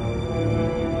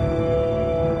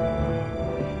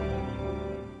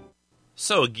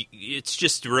 So it's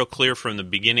just real clear from the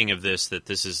beginning of this that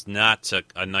this is not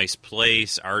a nice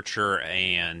place. Archer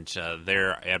and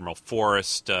their Admiral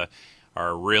Forrest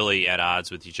are really at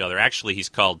odds with each other. Actually, he's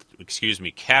called,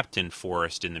 Captain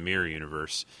Forrest in the Mirror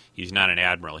Universe. He's not an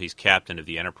admiral. He's captain of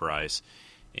the Enterprise.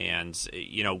 And,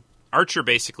 Archer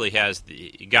basically has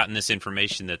gotten this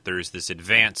information that there's this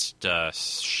advanced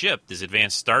ship, this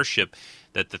advanced starship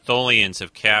that the Tholians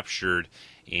have captured,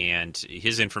 and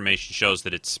his information shows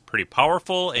that it's pretty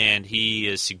powerful, and he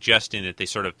is suggesting that they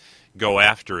sort of go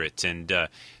after it. And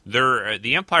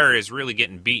the Empire is really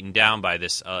getting beaten down by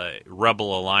this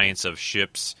rebel alliance of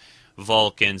ships,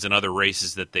 Vulcans, and other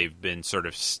races that they've been sort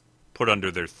of put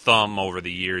under their thumb over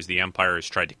the years. The Empire has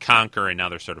tried to conquer, and now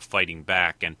they're sort of fighting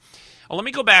back. And let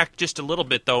me go back just a little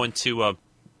bit, though, into, at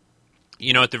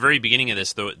the very beginning of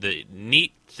this, the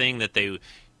neat thing that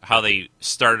how they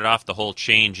started off the whole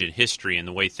change in history and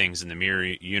the way things in the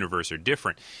Mirror Universe are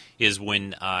different is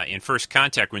when, in First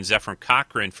Contact, when Zefram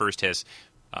Cochrane first has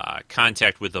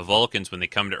contact with the Vulcans when they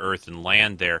come to Earth and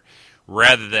land there,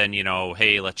 rather than,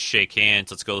 hey, let's shake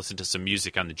hands, let's go listen to some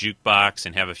music on the jukebox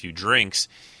and have a few drinks,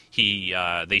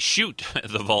 they shoot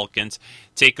the Vulcans,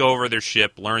 take over their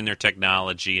ship, learn their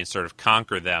technology, and sort of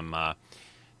conquer them.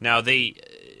 Now,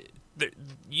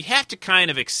 you have to kind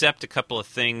of accept a couple of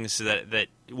things that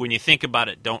when you think about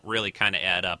it, don't really kind of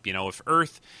add up. If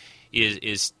Earth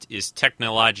is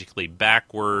technologically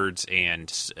backwards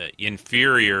and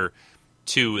inferior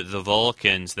to the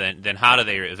Vulcans, then how do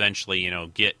they eventually,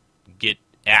 get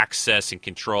access and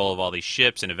control of all these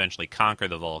ships and eventually conquer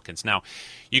the Vulcans? Now,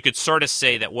 you could sort of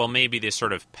say that, well, maybe they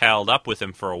sort of palled up with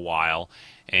them for a while,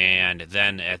 and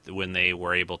then when they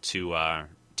were able to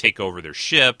take over their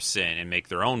ships and make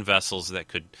their own vessels that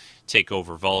could take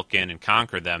over Vulcan and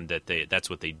conquer them, that's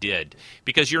what they did.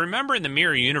 Because you remember in the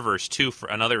Mirror Universe, too, for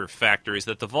another factor is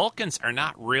that the Vulcans are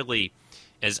not really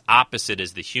as opposite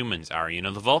as the humans are.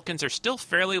 The Vulcans are still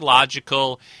fairly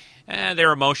logical.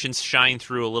 Their emotions shine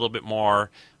through a little bit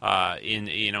more.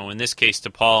 In this case,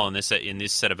 T'Pol, in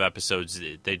this set of episodes,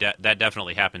 that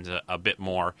definitely happens a bit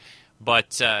more. But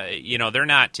they're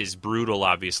not as brutal,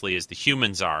 obviously, as the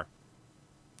humans are.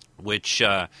 Which,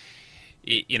 I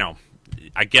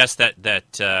guess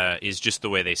that is just the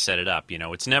way they set it up.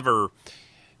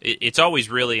 It's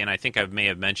always really, and I think I may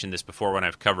have mentioned this before when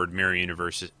I've covered Mirror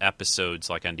Universe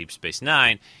episodes like on Deep Space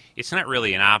Nine, it's not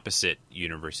really an opposite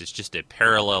universe. It's just a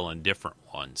parallel and different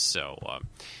one. So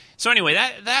anyway,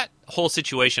 that whole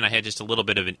situation I had just a little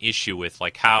bit of an issue with,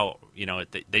 like how,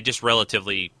 they just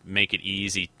relatively make it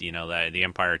easy, the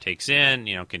Empire takes in,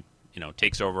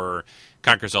 takes over,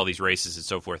 conquers all these races and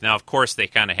so forth. Now, of course, they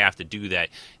kind of have to do that.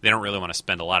 They don't really want to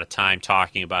spend a lot of time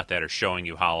talking about that or showing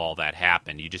you how all that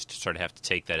happened. You just sort of have to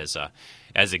take that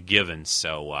as a given.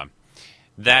 So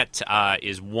that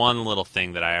is one little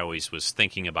thing that I always was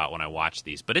thinking about when I watched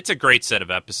these. But it's a great set of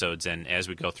episodes, and as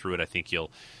we go through it, I think you'll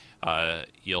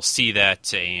see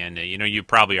that, and you're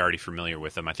probably already familiar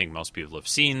with them. I think most people have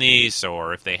seen these,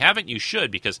 or if they haven't, you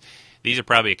should, because these are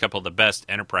probably a couple of the best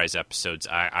Enterprise episodes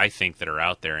I think that are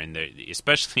out there, and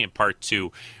especially in Part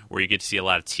 2, where you get to see a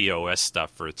lot of TOS stuff.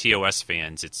 For TOS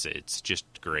fans, it's just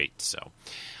great. So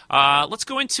let's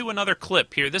go into another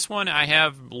clip here. This one I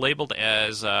have labeled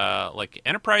as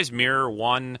Enterprise Mirror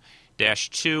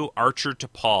 1-2 Archer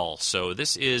T'Pol. So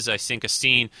this is, I think, a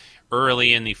scene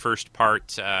early in the first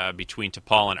part between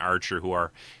T'Pol and Archer, who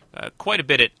are quite a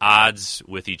bit at odds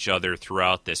with each other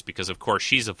throughout this, because of course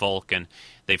she's a Vulcan.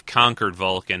 They've conquered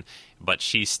Vulcan, but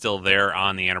she's still there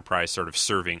on the Enterprise sort of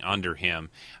serving under him,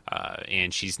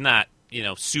 and she's not,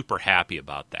 super happy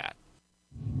about that.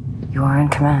 You are in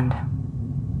command.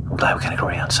 I'm glad we can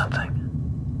agree on something.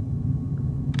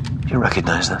 Do you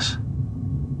recognize this?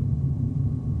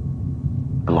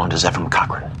 Belonged to Zefram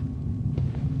Cochrane.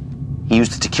 He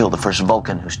used it to kill the first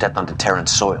Vulcan who stepped onto Terran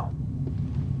soil.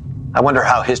 I wonder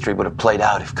how history would have played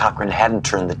out if Cochrane hadn't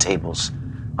turned the tables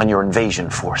on your invasion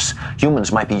force.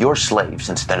 Humans might be your slaves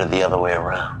instead of the other way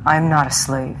around. I'm not a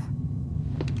slave.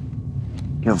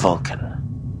 You're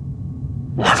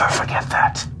Vulcan. Never forget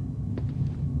that.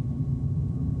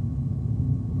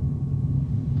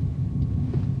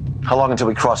 How long until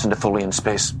we cross into Tholian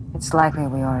space? It's likely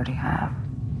we already have.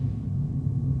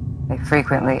 They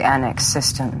frequently annex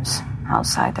systems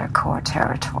outside their core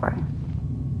territory.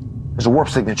 There's a warp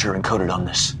signature encoded on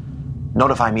this.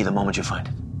 Notify me the moment you find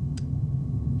it.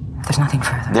 If there's nothing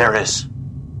further. There is.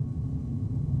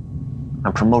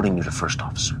 I'm promoting you to first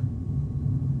officer.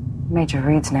 Major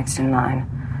Reed's next in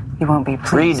line. He won't be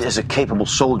pleased. Reed is a capable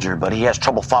soldier, but he has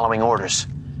trouble following orders.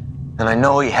 And I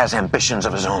know he has ambitions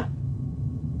of his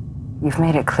own. You've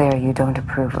made it clear you don't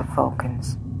approve of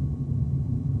Vulcans.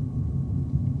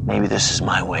 Maybe this is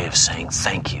my way of saying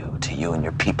thank you to you and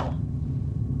your people.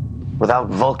 Without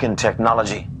Vulcan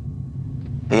technology,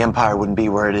 the Empire wouldn't be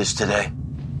where it is today.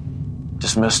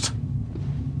 Dismissed.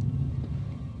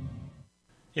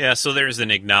 Yeah, so there's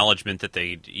an acknowledgement that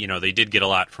they did get a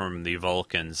lot from the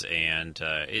Vulcans, and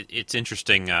it's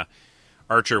interesting.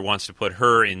 Archer wants to put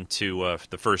her into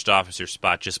the first officer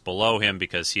spot just below him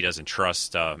because he doesn't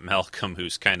trust Malcolm,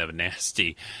 who's kind of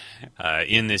nasty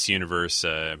in this universe.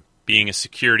 Being a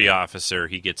security officer,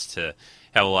 he gets to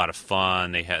have a lot of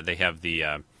fun. They have the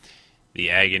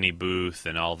agony booth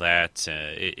and all that.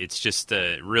 It's just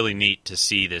really neat to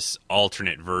see this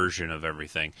alternate version of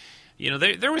everything.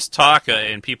 There was talk,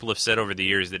 and people have said over the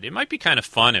years that it might be kind of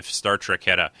fun if Star Trek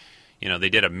had they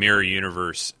did a mirror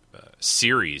universe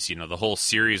series. The whole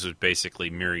series was basically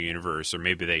mirror universe, or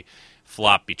maybe they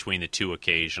flop between the two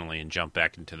occasionally and jump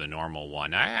back into the normal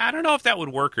one. I don't know if that would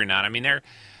work or not. I mean,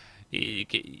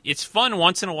 it's fun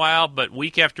once in a while, but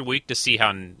week after week to see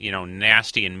how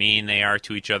nasty and mean they are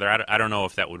to each other, I don't know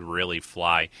if that would really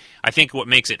fly. I think what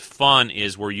makes it fun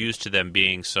is we're used to them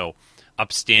being so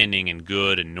upstanding and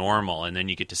good and normal, and then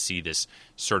you get to see this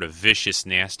sort of vicious,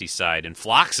 nasty side. And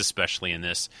Phlox, especially in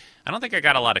this, I don't think I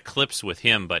got a lot of clips with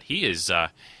him, but he is,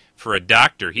 for a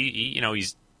doctor,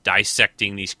 he's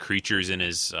dissecting these creatures in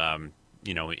his,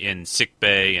 in sick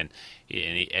bay, and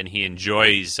he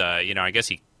enjoys, I guess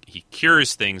he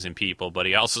cures things in people, but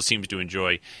he also seems to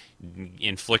enjoy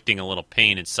inflicting a little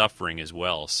pain and suffering as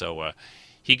well. So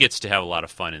he gets to have a lot of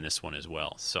fun in this one as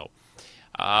well. So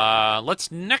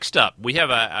next up, we have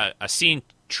a scene,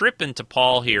 Trip and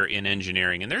T'Pol here in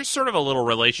engineering, and there's sort of a little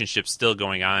relationship still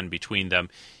going on between them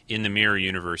in the mirror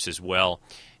universe as well.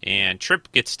 And Trip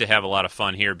gets to have a lot of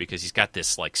fun here because he's got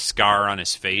this scar on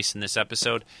his face in this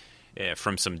episode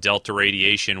from some delta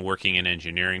radiation working in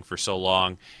engineering for so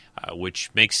long,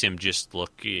 which makes him just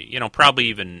look, probably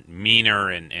even meaner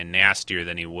and nastier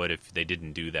than he would if they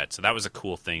didn't do that. So that was a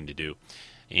cool thing to do.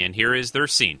 And here is their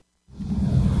scene.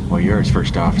 Well, you're his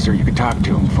first officer. You could talk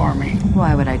to him for me.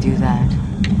 Why would I do that?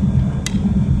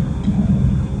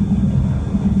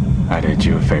 I did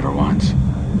you a favor once.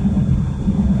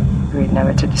 Agreed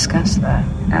never to discuss that.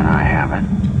 And I haven't.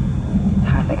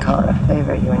 Hardly call it a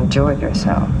favor. You enjoyed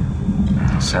yourself.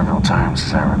 Several times,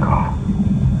 as I recall.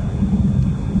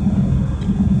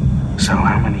 So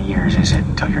how many years is it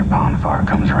until your Ponfar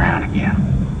comes around again?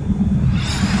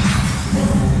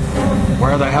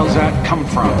 Where the hell's that come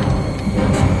from?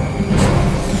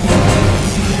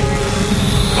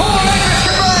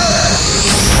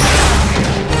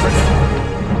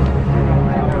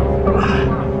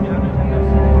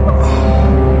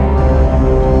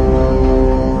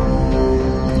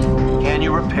 Can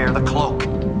you repair the cloak?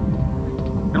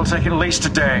 It'll take at least a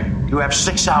day. You have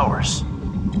 6 hours.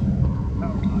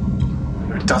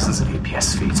 There are dozens of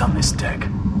EPS feeds on this deck,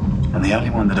 and the only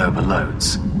one that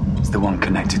overloads is the one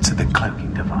connected to the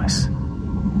cloaking device.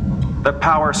 The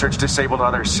power surge disabled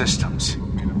other systems.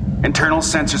 Internal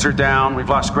sensors are down. We've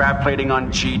lost grab plating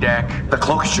on G-deck. The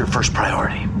cloak is your first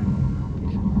priority.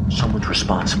 Someone's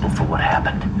responsible for what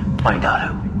happened. Find out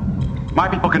who. My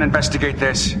people can investigate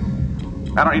this.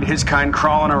 I don't need his kind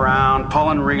crawling around,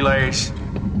 pulling relays.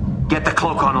 Get the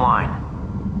cloak online.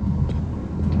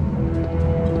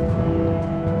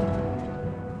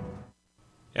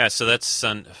 Yeah, so that's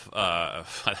another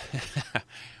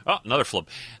flip.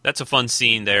 That's a fun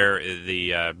scene there,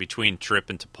 the between Trip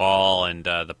and T'Pol and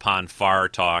the Ponfar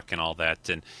talk and all that.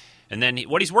 And then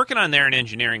what he's working on there in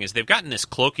engineering is they've gotten this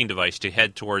cloaking device to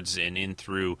head towards and in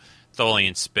through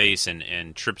Tholian space,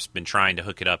 and Trip's been trying to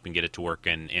hook it up and get it to work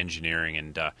in engineering,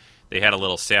 and they had a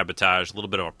little sabotage, a little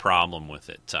bit of a problem with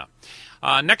it.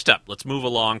 Next up, let's move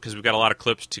along because we've got a lot of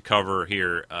clips to cover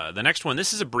here. The next one,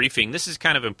 this is a briefing. This is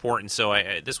kind of important, so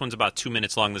this one's about 2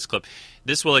 minutes long, this clip.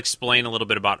 This will explain a little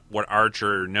bit about what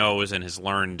Archer knows and has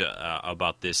learned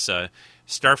about this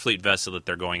Starfleet vessel that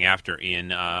they're going after in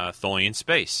Tholian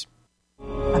space.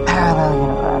 A parallel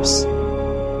universe.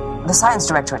 The Science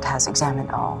Directorate has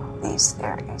examined all these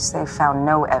theories. They've found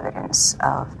no evidence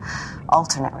of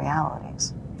alternate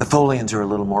realities. The Tholians are a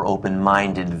little more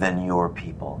open-minded than your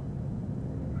people.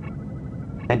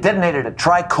 They detonated a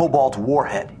tri-cobalt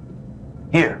warhead.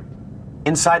 Here,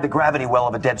 inside the gravity well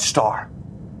of a dead star.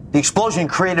 The explosion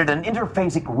created an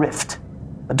interphasic rift.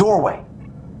 A doorway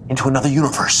into another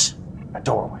universe. A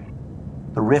doorway.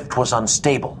 The rift was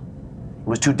unstable. It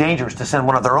was too dangerous to send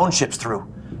one of their own ships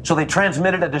through. So they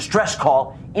transmitted a distress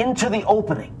call into the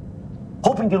opening.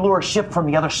 hoping to lure a ship from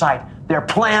the other side. Their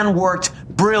plan worked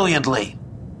brilliantly.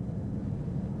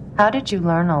 How did you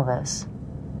learn all this?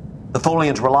 The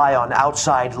Tholians rely on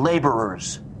outside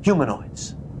laborers,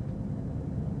 humanoids.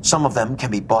 Some of them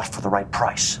can be bought for the right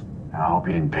price. I hope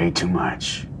you didn't pay too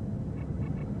much.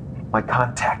 My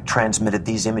contact transmitted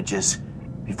these images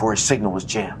before his signal was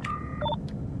jammed.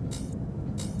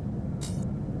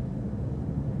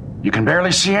 You can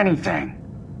barely see anything.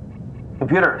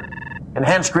 Computer,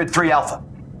 enhance grid 3 alpha.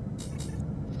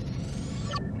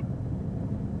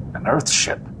 An Earth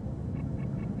ship.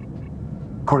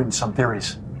 According to some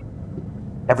theories,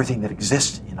 everything that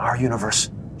exists in our universe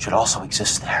should also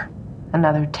exist there.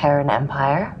 Another Terran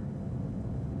Empire?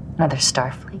 Another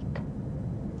Starfleet?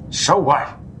 So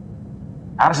what?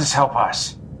 How does this help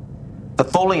us? The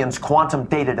Tholians quantum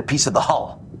dated a piece of the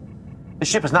hull. The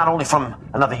ship is not only from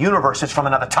another universe, it's from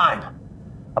another time.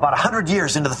 About 100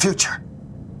 years into the future.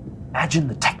 Imagine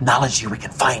the technology we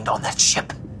can find on that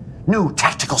ship. New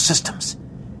tactical systems,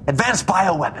 advanced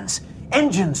bioweapons,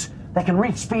 engines that can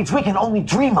reach speeds we can only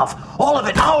dream of. All of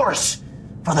it ours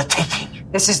for the taking.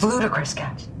 This is ludicrous,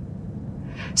 Captain.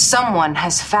 Someone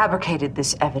has fabricated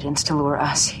this evidence to lure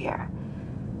us here.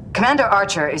 Commander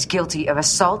Archer is guilty of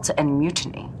assault and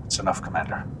mutiny. It's enough,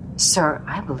 Commander. Sir,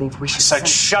 I believe we should... I said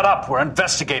shut up! We're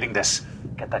investigating this.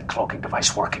 Get that cloaking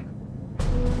device working.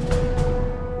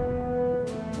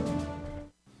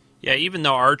 Yeah, even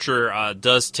though Archer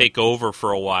does take over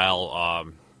for a while,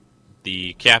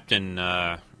 the Captain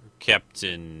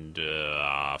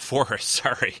Forrest,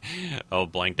 sorry. Oh,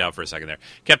 blanked out for a second there.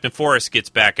 Captain Forrest gets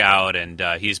back out, and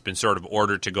he's been sort of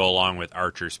ordered to go along with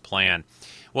Archer's plan.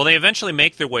 Well, they eventually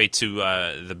make their way to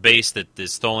the base that the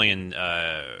Tholians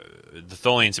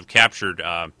have captured,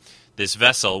 this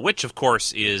vessel, which, of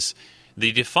course, is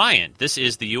the Defiant. This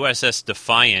is the USS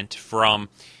Defiant from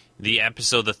the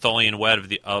episode The Tholian Web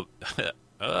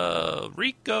of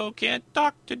Rico can't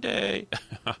talk today.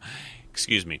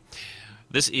 Excuse me.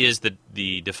 This is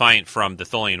the Defiant from the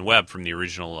Tholian Web from the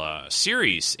original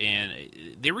series, and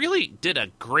they really did a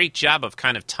great job of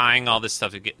kind of tying all this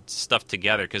stuff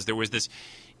together, because there was this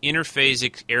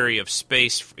interphasic area of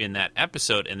space in that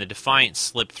episode, and the Defiant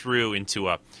slipped through into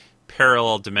a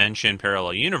parallel dimension,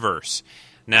 parallel universe.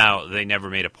 Now, they never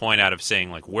made a point out of saying,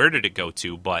 like, where did it go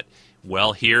to, but,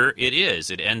 well, here it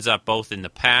is. It ends up both in the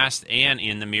past and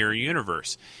in the mirror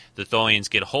universe. The Tholians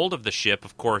get hold of the ship.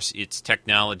 Of course, its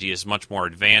technology is much more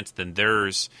advanced than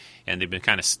theirs, and they've been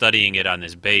kind of studying it on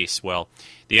this base. Well,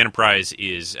 the Enterprise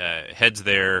heads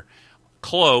there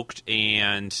cloaked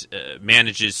and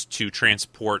manages to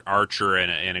transport Archer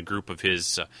and a group of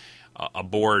his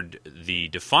aboard the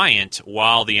Defiant,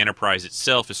 while the Enterprise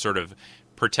itself is sort of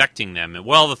protecting them. And,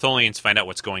 well, the Tholians find out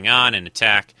what's going on and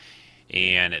attack,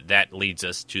 and that leads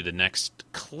us to the next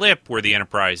clip where the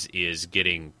Enterprise is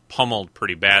getting pummeled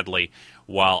pretty badly,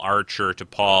 while Archer,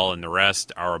 T'Pol, and the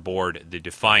rest are aboard the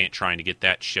Defiant trying to get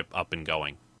that ship up and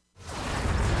going.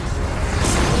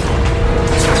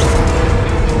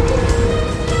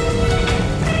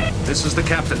 This is the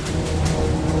captain.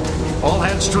 All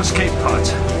hands to escape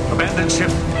pods. Abandon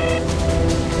ship.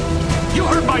 You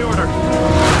heard my order!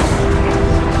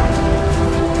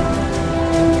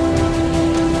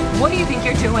 What do you think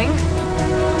you're doing?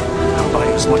 I'll buy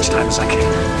you as much time as I can.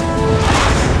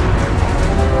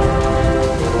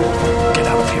 Get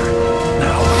out of here.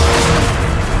 Now.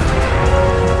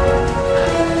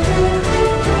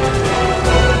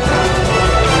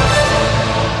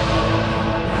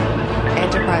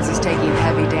 Enterprise is taking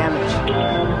heavy damage.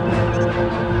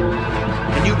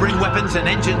 Can you bring weapons and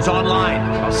engines online?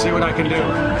 I'll see what I can do.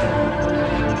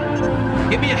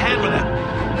 Give me a hand with that.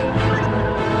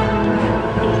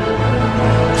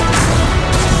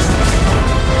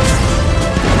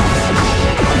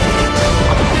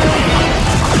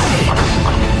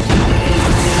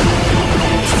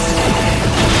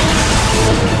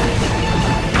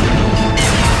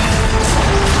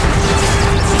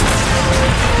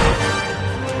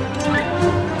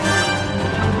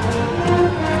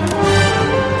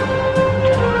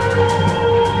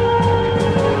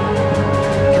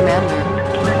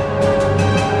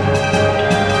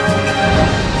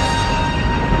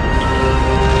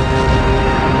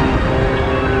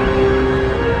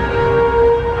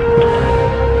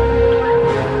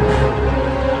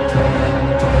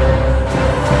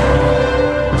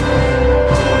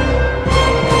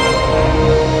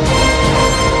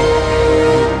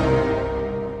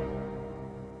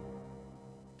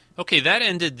 Okay, that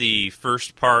ended the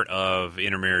first part of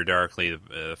Intermirror Darkly.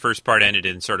 The first part ended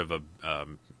in sort of a,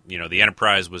 the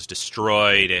Enterprise was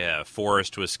destroyed,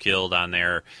 Forrest was killed on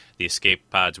there, the escape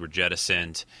pods were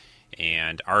jettisoned,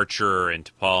 And Archer and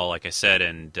T'Pol, like I said,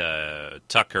 and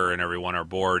Tucker and everyone are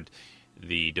aboard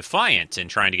the Defiant and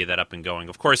trying to get that up and going.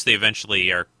 Of course, they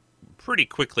eventually are pretty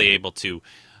quickly able to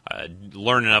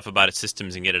learn enough about its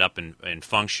systems and get it up and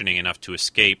functioning enough to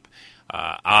escape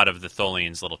out of the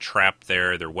Tholians' little trap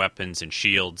there. Their weapons and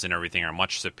shields and everything are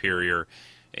much superior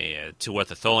to what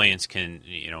the Tholians can,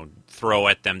 throw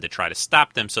at them to try to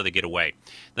stop them, so they get away.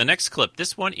 The next clip,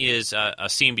 this one is a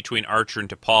scene between Archer and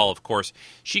T'Pol. Of course,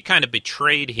 she kind of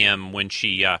betrayed him when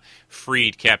she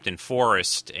freed Captain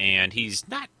Forrest, and he's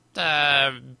not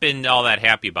been all that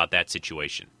happy about that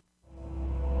situation.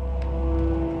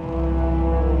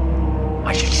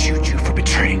 I should shoot you for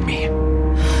betraying me.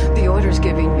 The orders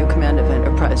giving you command of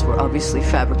Enterprise were obviously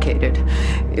fabricated.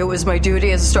 It was my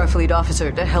duty as a Starfleet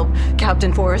officer to help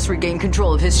Captain Forrest regain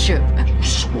control of his ship. You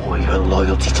swore your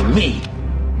loyalty to me.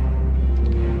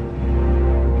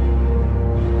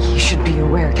 You should be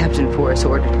aware Captain Forrest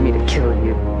ordered me to kill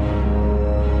you.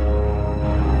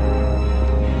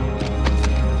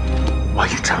 Why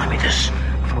are you telling me this?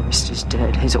 Forrest is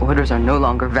dead. His orders are no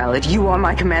longer valid. You are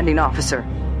my commanding officer.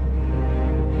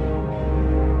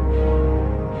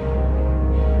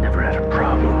 Never had a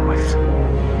problem with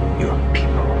your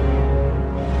people.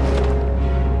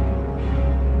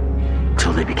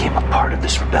 Till they became a part of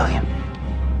this rebellion.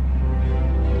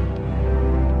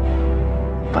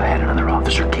 If I had another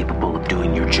officer capable of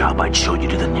doing your job, I'd show you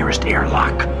to the nearest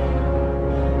airlock.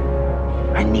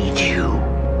 I need you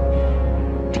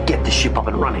to get the ship up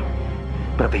and running.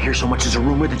 But if I hear so much as a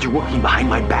rumor that you're working behind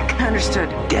my back... Understood.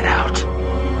 Get out.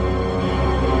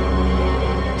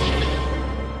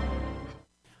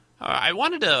 I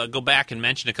wanted to go back and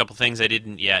mention a couple things I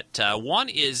didn't yet. One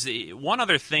is, one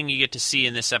other thing you get to see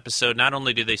in this episode, not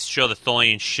only do they show the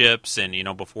Tholian ships, and,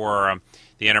 before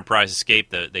the Enterprise escape,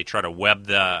 they try to web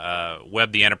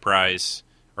the Enterprise,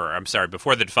 or, I'm sorry,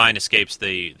 before the Defiant escapes,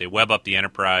 they web up the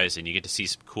Enterprise, and you get to see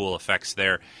some cool effects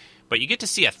there. But you get to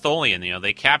see a Tholian,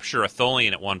 they capture a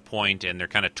Tholian at one point, and they're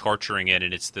kind of torturing it,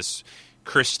 and it's this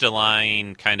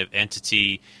crystalline kind of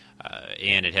entity,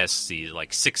 and it has the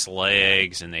 6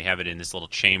 legs, and they have it in this little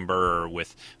chamber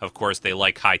with, of course, they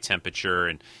like high temperature,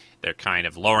 and they're kind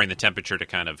of lowering the temperature to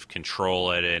kind of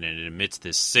control it, and it emits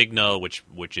this signal, which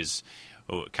is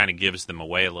kind of gives them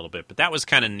away a little bit. But that was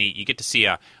kind of neat. You get to see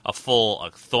a full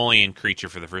Tholian creature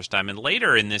for the first time, and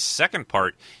later in this second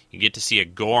part, you get to see a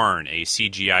Gorn, a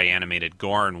CGI animated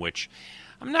Gorn, which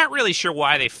I'm not really sure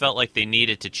why they felt like they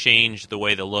needed to change the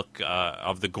way the look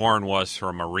of the Gorn was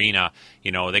for Marina.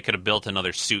 They could have built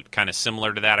another suit kind of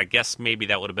similar to that. I guess maybe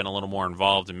that would have been a little more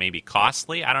involved and maybe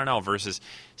costly. I don't know, versus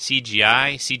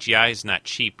CGI. CGI is not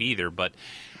cheap either, but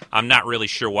I'm not really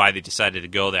sure why they decided to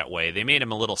go that way. They made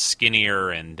him a little skinnier,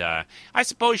 and I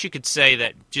suppose you could say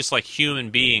that just like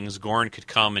human beings, Gorn could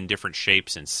come in different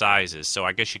shapes and sizes, so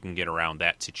I guess you can get around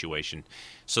that situation.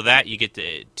 So that you get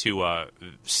to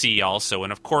see also.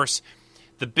 And, of course,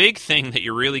 the big thing that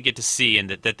you really get to see and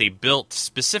that they built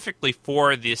specifically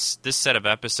for this set of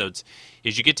episodes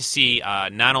is you get to see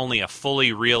not only a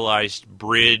fully realized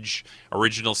bridge,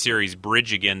 original series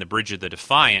bridge again, the Bridge of the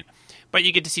Defiant, but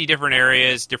you get to see different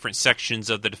areas, different sections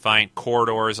of the Defiant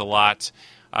corridors a lot,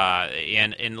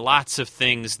 and lots of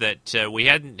things that we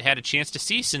hadn't had a chance to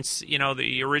see since,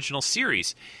 the original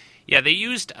series. Yeah, they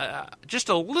used just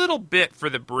a little bit for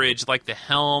the bridge, like the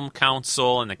helm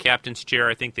console and the captain's chair.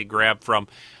 I think they grabbed from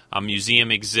a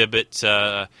museum exhibit.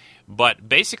 But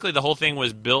basically the whole thing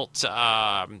was built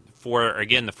for,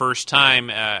 again, the first time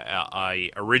a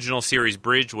original series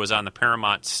bridge was on the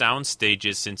Paramount sound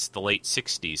stages since the late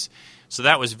 60s. So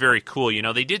that was very cool.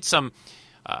 They did some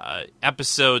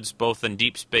episodes both in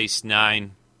Deep Space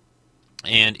Nine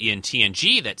and in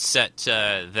TNG that set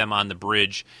them on the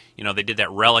bridge. They did that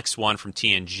Relics one from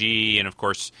TNG, and of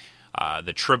course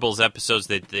the Tribbles episodes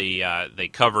that they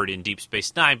covered in Deep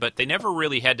Space Nine, but they never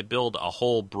really had to build a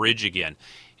whole bridge again.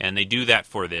 And they do that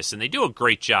for this, and they do a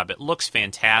great job. It looks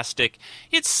fantastic.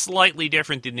 It's slightly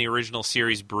different than the original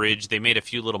series bridge. They made a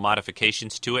few little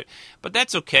modifications to it, but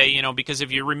that's okay, because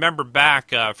if you remember back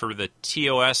for the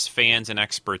TOS fans and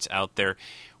experts out there,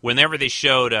 whenever they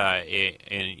showed,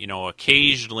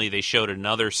 occasionally they showed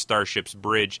another starship's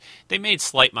bridge, they made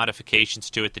slight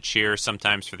modifications to it. The chairs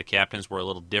sometimes for the captains were a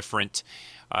little different,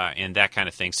 and that kind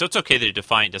of thing. So it's okay that a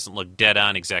Defiant doesn't look dead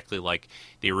on exactly like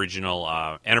the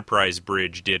original Enterprise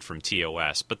bridge did from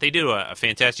TOS. But they do a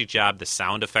fantastic job. The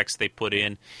sound effects they put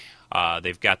in,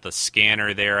 they've got the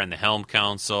scanner there and the helm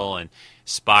console, and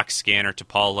Spock's scanner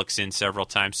T'Pol looks in several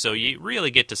times. So you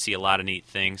really get to see a lot of neat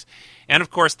things. And, of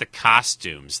course, the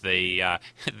costumes. They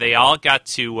all got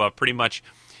to pretty much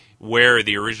wear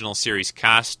the original series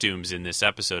costumes in this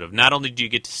episode. Of not only do you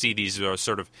get to see these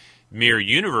sort of mirror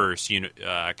universe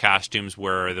costumes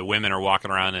where the women are walking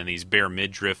around in these bare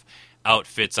midriff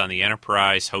outfits on the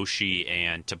Enterprise, Hoshi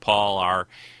and T'Pol are,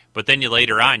 but then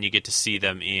later on you get to see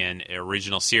them in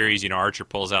original series. Archer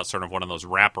pulls out sort of one of those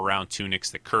wraparound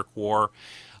tunics that Kirk wore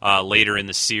later in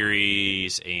the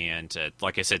series, and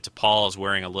like I said, T'Pol is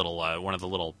wearing a little one of the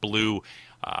little blue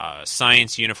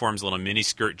science uniforms, a little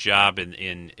miniskirt job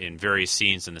in various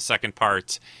scenes in the second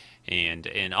part,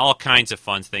 and all kinds of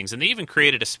fun things. And they even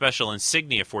created a special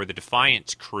insignia for the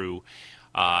Defiant crew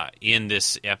in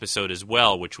this episode as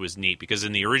well, which was neat, because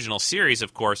in the original series,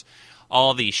 of course,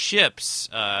 all the ships,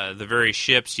 the various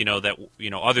ships, that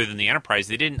other than the Enterprise,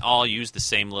 they didn't all use the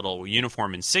same little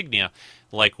uniform insignia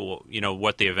like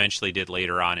what they eventually did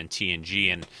later on in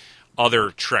TNG and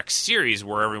other Trek series,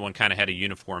 where everyone kind of had a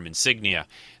uniform insignia.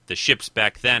 The ships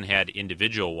back then had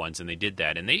individual ones, and they did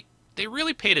that. And they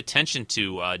really paid attention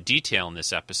to detail in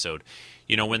this episode.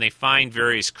 When they find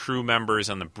various crew members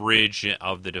on the bridge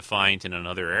of the Defiant and in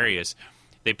other areas,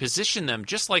 they position them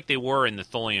just like they were in the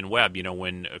Tholian Web.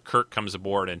 When Kirk comes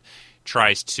aboard and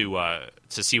tries to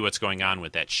see what's going on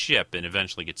with that ship and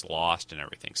eventually gets lost and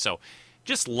everything. So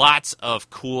just lots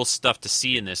of cool stuff to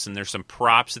see in this, and there's some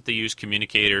props that they use,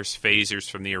 communicators, phasers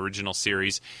from the original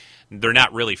series. They're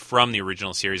not really from the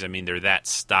original series. I mean, they're that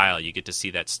style. You get to see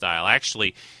that style.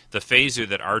 Actually, the phaser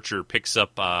that Archer picks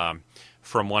up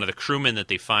from one of the crewmen that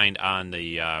they find on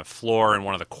the floor in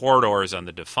one of the corridors on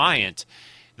the Defiant,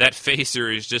 that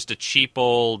phaser is just a cheap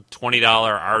old $20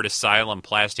 Art Asylum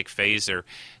plastic phaser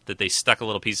that they stuck a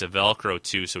little piece of Velcro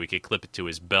to so he could clip it to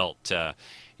his belt.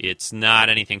 It's not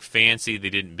anything fancy. They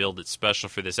didn't build it special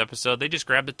for this episode. They just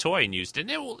grabbed a toy and used it.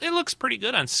 And it looks pretty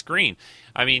good on screen.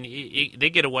 I mean, they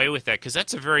get away with that because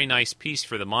that's a very nice piece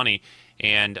for the money.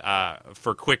 And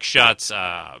for quick shots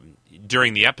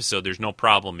during the episode, there's no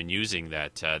problem in using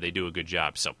that. They do a good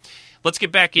job. So let's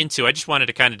get back into it. I just wanted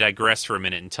to kind of digress for a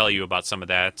minute and tell you about some of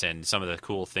that and some of the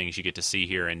cool things you get to see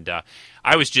here. And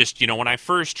I was just, when I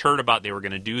first heard about they were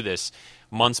going to do this,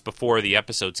 months before the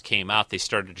episodes came out, they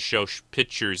started to show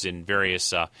pictures in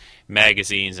various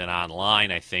magazines and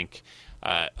online, I think,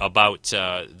 about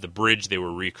the bridge they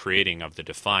were recreating of the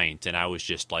Defiant. And I was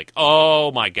just like,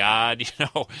 oh my God,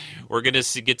 we're going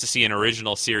to get to see an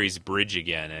original series bridge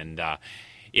again. And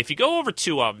if you go over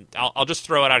to, I'll just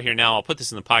throw it out here now, I'll put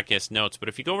this in the podcast notes, but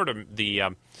if you go over to the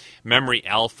Memory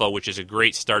Alpha, which is a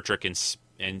great Star Trek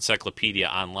encyclopedia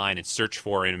online, and search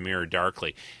for In a Mirror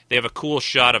Darkly, they have a cool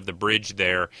shot of the bridge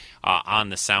there on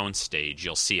the soundstage,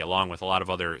 you'll see, along with a lot of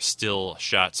other still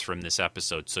shots from this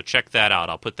episode. So check that out.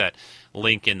 I'll put that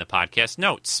link in the podcast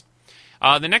notes.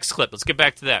 The next clip, let's get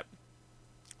back to that.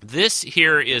 This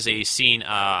here is a scene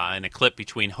and a clip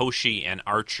between Hoshi and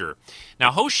Archer.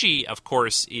 Now, Hoshi, of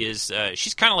course, is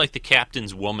she's kind of like the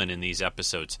captain's woman in these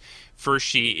episodes. First,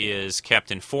 she is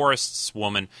Captain Forrest's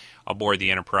woman aboard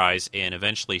the Enterprise, and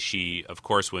eventually she, of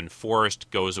course, when Forrest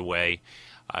goes away,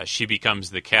 she becomes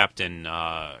the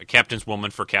captain's woman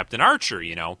for Captain Archer,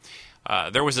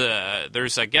 There's,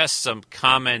 I guess, some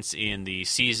comments in the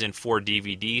Season 4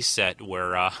 DVD set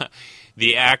where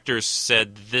the actors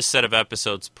said this set of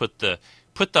episodes put the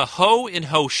hoe in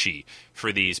Hoshi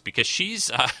for these, because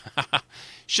she's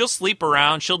she'll sleep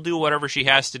around, she'll do whatever she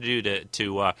has to do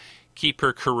to keep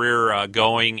her career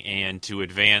going and to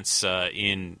advance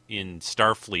in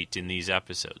Starfleet in these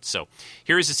episodes. So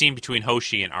here's the scene between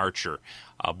Hoshi and Archer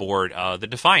aboard the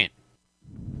Defiant.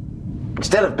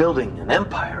 Instead of building an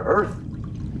empire, Earth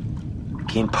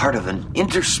became part of an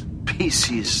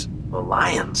interspecies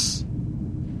alliance.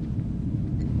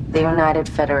 The United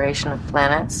Federation of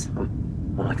Planets?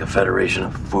 More like a federation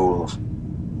of fools.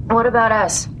 What about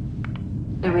us?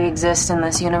 Do we exist in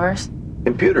this universe?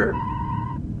 Computer.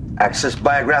 Access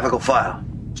biographical file.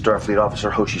 Starfleet Officer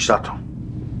Hoshi Sato.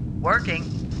 Working.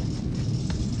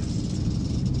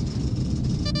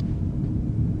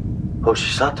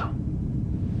 Hoshi Sato.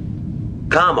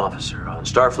 Comm officer on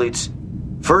Starfleet's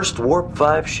first Warp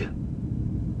 5 ship.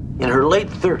 In her late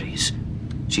 30s,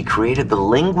 she created the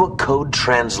Lingua Code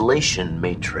Translation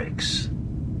Matrix.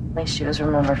 At least she was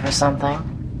remembered for something.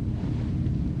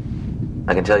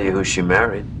 I can tell you who she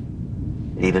married.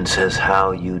 It even says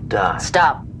how you died.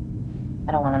 Stop.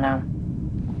 I don't want to know.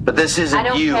 But this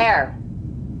isn't you. I don't care.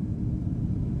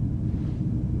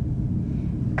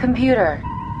 Computer.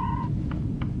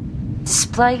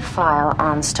 Display file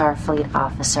on Starfleet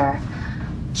Officer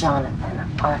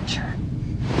Jonathan Archer.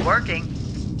 Working.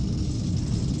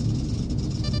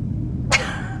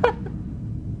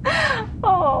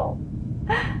 Oh.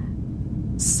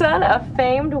 Son of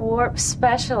famed warp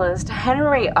specialist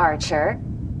Henry Archer,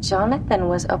 Jonathan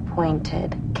was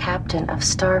appointed captain of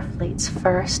Starfleet's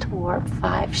first Warp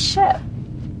 5 ship.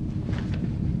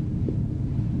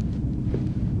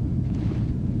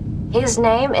 His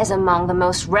name is among the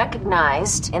most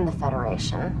recognized in the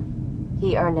Federation.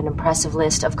 He earned an impressive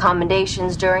list of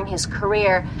commendations during his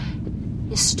career.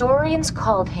 Historians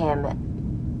called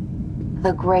him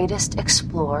the greatest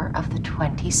explorer of the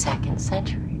 22nd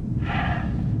century.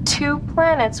 2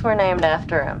 planets were named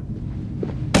after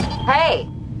him. Hey!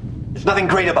 There's nothing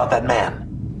great about that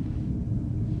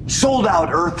man. He sold out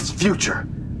Earth's future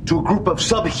to a group of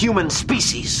subhuman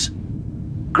species.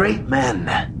 Great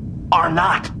men are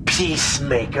not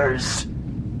peacemakers.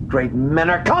 Great men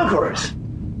are conquerors.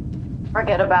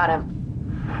 Forget about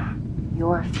him.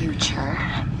 Your future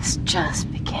is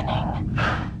just beginning.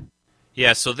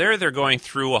 Yeah, so they're going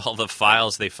through all the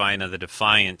files they find of the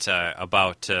Defiant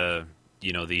about,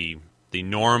 the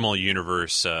normal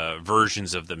universe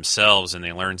versions of themselves, and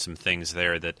they learn some things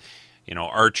there that,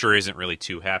 Archer isn't really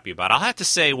too happy about. I'll have to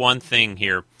say one thing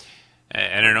here,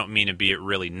 and I don't mean to be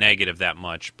really negative that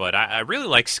much, but I really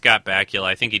like Scott Bakula.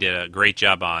 I think he did a great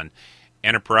job on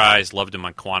Enterprise, loved him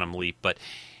on Quantum Leap, but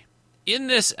in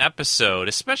this episode,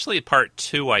 especially part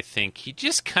 2, I think, he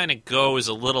just kind of goes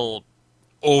a little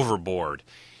overboard.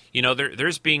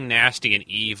 There's being nasty and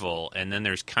evil, and then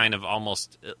there's kind of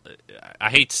almost, I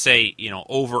hate to say,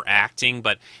 overacting,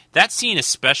 but that scene,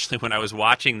 especially when I was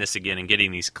watching this again and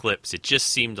getting these clips, it just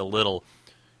seemed a little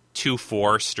too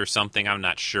forced or something. I'm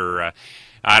not sure.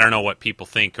 I don't know what people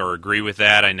think or agree with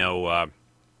that. I know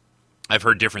I've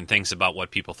heard different things about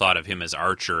what people thought of him as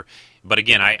Archer, but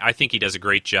again, I think he does a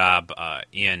great job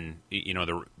in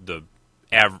the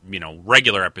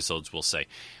regular episodes, we'll say.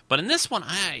 But in this one,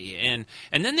 and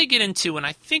then they get into, and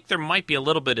I think there might be a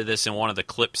little bit of this in one of the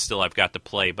clips still I've got to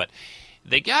play, but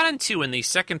they got into in the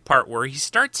second part where he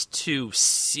starts to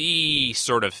see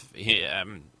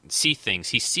see things.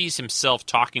 He sees himself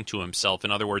talking to himself.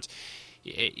 In other words,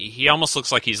 he almost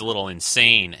looks like he's a little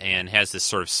insane and has this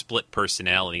sort of split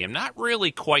personality. I'm not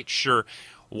really quite sure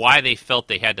why they felt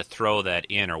they had to throw that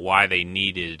in, or why they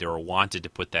needed or wanted to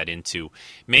put that into.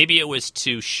 Maybe it was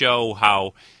to show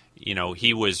how,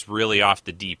 he was really off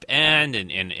the deep end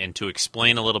and to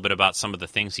explain a little bit about some of the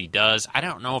things he does. I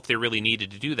don't know if they really needed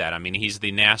to do that. I mean, he's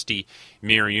the nasty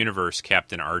Mirror Universe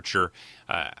Captain Archer.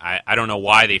 I don't know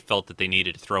why they felt that they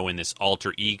needed to throw in this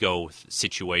alter ego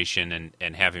situation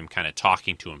and have him kind of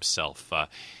talking to himself.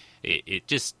 It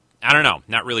just, I don't know.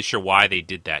 Not really sure why they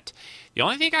did that. The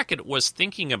only thing I was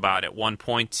thinking about at one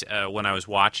point when I was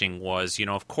watching was,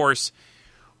 of course,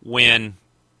 when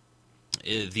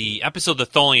the episode The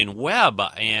Tholian Web,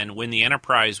 and when the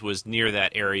Enterprise was near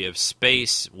that area of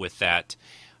space with that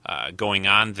going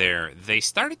on there, they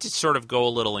started to sort of go a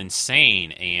little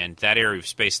insane, and that area of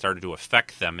space started to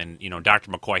affect them. And,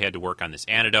 Dr. McCoy had to work on this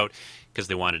antidote because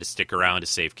they wanted to stick around to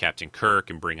save Captain Kirk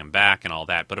and bring him back and all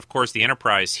that. But, of course, the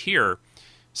Enterprise here...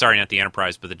 Sorry, not the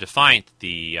Enterprise, but the Defiant,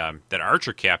 that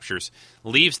Archer captures,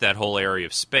 leaves that whole area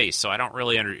of space. So I don't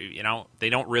really, they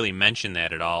don't really mention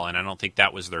that at all, and I don't think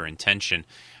that was their intention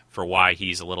for why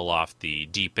he's a little off the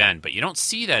deep end. But you don't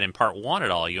see that in part 1 at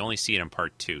all. You only see it in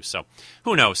part 2. So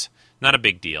who knows? Not a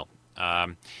big deal.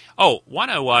 Want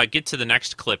to get to the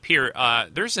next clip here.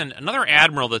 There's another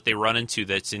admiral that they run into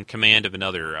that's in command of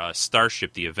another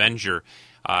starship, the Avenger,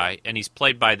 and he's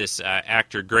played by this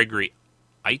actor Gregory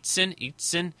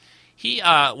Eitzen. He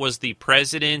was the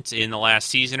president in the last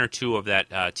season or 2 of that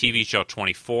TV show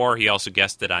 24. He also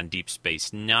guested on Deep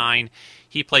Space Nine.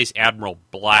 He plays Admiral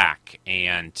Black,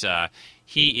 and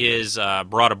he is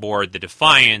brought aboard the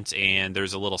Defiant, and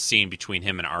there's a little scene between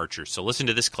him and Archer. So listen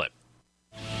to this clip.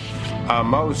 A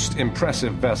most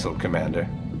impressive vessel, Commander.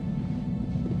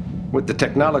 With the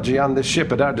technology on this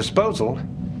ship at our disposal,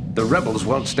 the rebels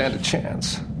won't stand a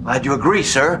chance. Glad you agree,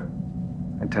 sir.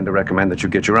 I tend to recommend that you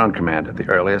get your own command at the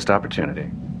earliest opportunity.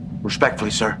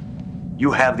 Respectfully, sir,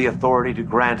 you have the authority to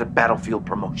grant a battlefield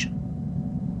promotion.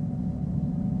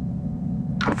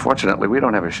 Unfortunately, we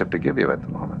don't have a ship to give you at the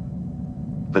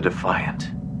moment. The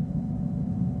Defiant.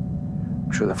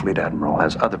 I'm sure the Fleet Admiral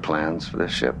has other plans for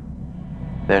this ship.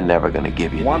 They're never going to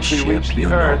give you Once this we ship. reach the You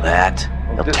Earth, know that.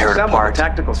 They'll tear it disassemble apart. the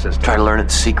tactical system. Try to learn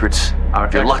its secrets. Our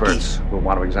If you're lucky, experts will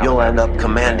want to examine you'll end up everything.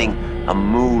 commanding a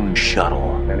moon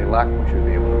shuttle. Any luck, we should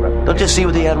be able to replicate. Don't you see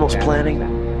what the Admiral's planning?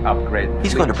 Upgrade. the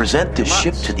He's fleet. going to present this 2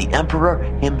 ship months. to the Emperor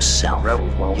himself.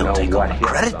 Rebels won't He'll know take all what the hit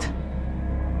credit, them.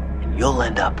 and you'll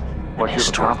end up What an you've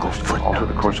historical accomplished will alter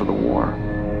footnote. the course of the war.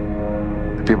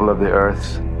 The people of the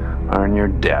Earth are in your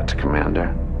debt,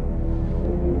 Commander.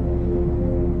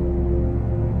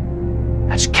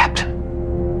 That's Captain.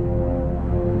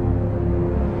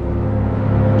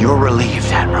 You're relieved,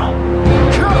 Admiral.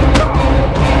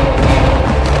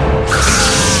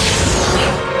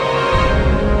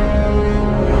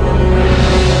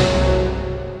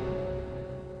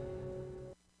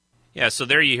 Yeah, so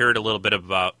there you heard a little bit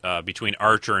about between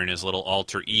Archer and his little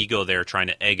alter ego there trying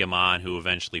to egg him on, who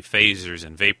eventually phasers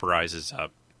and vaporizes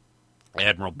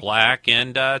Admiral Black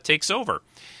and takes over.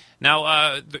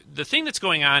 Now, the thing that's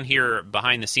going on here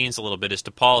behind the scenes a little bit is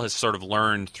T'Pol has sort of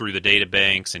learned through the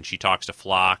databanks, and she talks to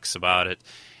Phlox about it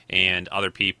and other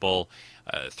people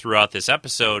throughout this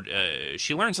episode.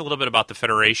 She learns a little bit about the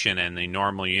Federation and the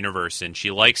normal universe, and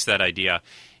she likes that idea.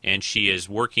 And she is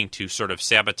working to sort of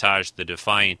sabotage the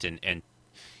Defiant and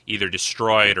either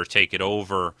destroy it or take it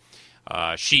over.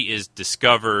 She is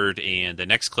discovered, and the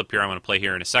next clip here I'm going to play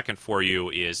here in a second for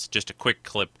you is just a quick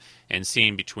clip and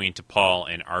scene between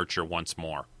T'Pol and Archer once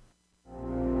more.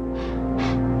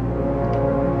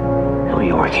 Who are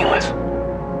you working with?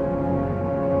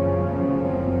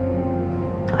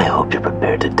 I hope you're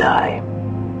prepared to die.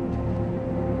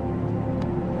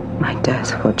 My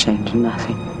death will change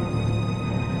nothing.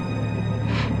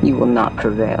 You will not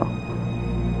prevail.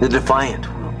 The Defiant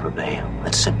will prevail.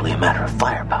 It's simply a matter of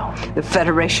firepower. The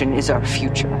Federation is our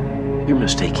future. You're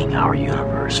mistaking our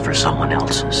universe for someone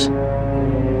else's.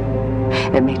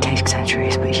 It may take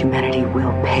centuries, but humanity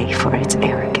will pay for its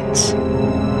arrogance.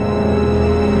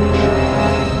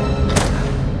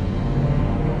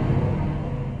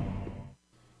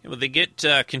 Well, they get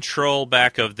control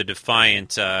back of the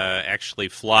Defiant. Actually,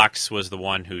 Phlox was the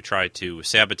one who tried to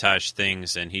sabotage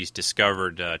things, and he's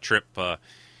discovered. Trip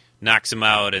knocks him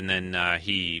out, and then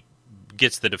he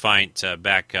gets the Defiant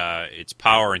back its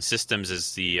power and systems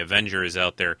as the Avenger is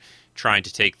out there trying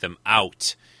to take them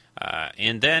out.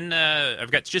 And then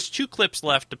I've got just 2 clips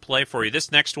left to play for you.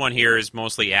 This next one here is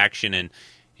mostly action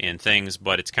and things,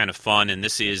 but it's kind of fun, and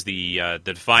this is the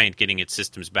Defiant getting its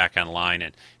systems back online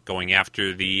and going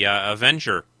after the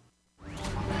Avenger.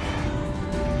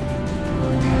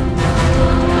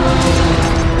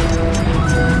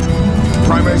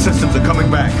 Primary systems are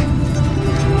coming back.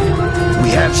 We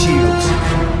have shields.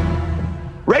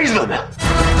 Raise them!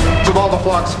 Jamal the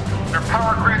Phlox. Their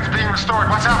power grid's being restored.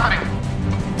 What's happening?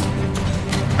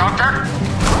 Doctor?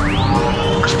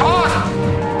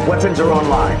 Respond! Weapons are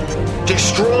online.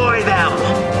 Destroy them!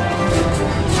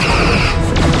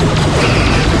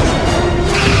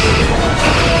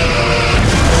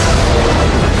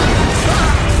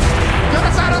 Get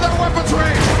us out of their weapons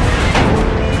range!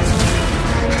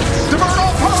 Divert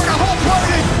all power to hull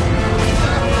plating!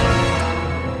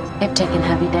 They've taken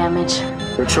heavy damage.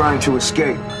 They're trying to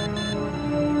escape.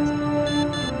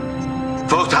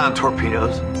 Photon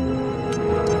torpedoes.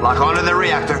 Lock onto the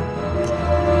reactor.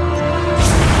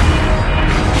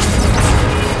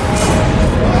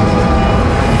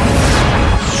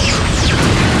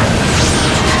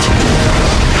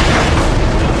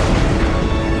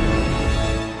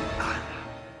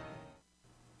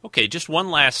 Okay, just one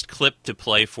last clip to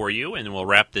play for you, and we'll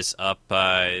wrap this up.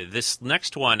 This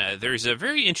next one, there's a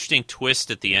very interesting twist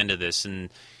at the end of this, and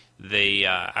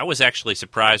I was actually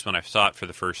surprised when I saw it for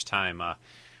the first time.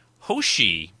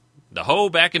 Hoshi, the Ho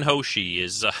back in Hoshi,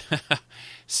 is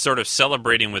sort of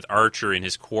celebrating with Archer in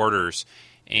his quarters,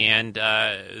 and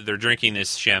they're drinking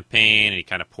this champagne, and he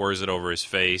kind of pours it over his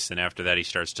face, and after that he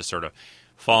starts to sort of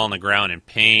fall on the ground in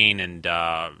pain, and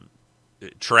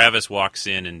Travis walks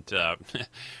in, and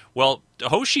well,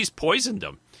 Hoshi's poisoned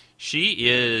him. She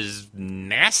is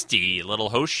nasty, little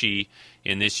Hoshi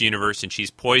in this universe, and she's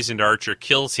poisoned Archer,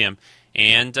 kills him,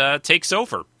 and takes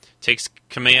over. Takes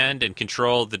command and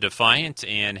control of the Defiant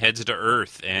and heads to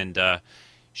Earth. And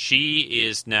she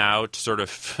is now sort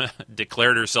of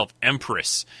declared herself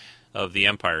Empress of the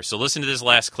Empire. So listen to this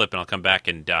last clip, and I'll come back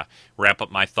and wrap up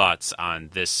my thoughts on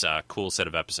this cool set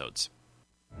of episodes.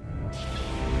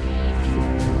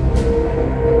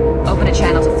 Open a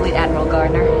channel to Fleet Admiral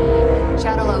Gardner.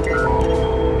 Channel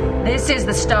open. This is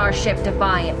the Starship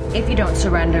Defiant. If you don't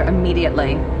surrender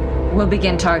immediately, we'll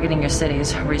begin targeting your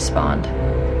cities. Respond.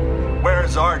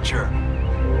 Where's Archer?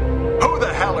 Who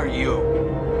the hell are you?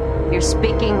 You're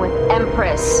speaking with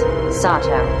Empress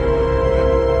Sato.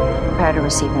 Prepare to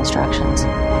receive instructions.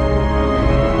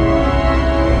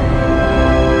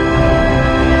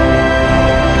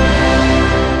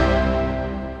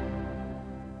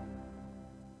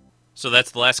 So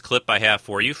that's the last clip I have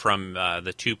for you from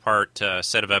the 2-part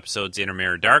set of episodes In a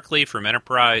Mirror Darkly from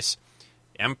Enterprise.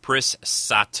 Empress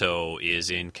Sato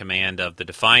is in command of the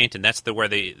Defiant, and that's where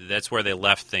they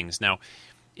left things. Now,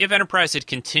 if Enterprise had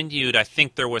continued, I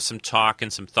think there was some talk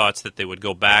and some thoughts that they would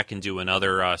go back and do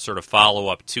another sort of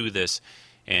follow-up to this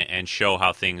and show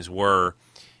how things were.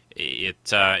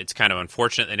 It's kind of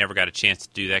unfortunate they never got a chance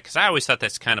to do that, because I always thought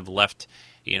that's kind of left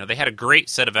they had a great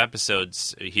set of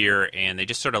episodes here, and they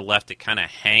just sort of left it kind of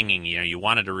hanging. You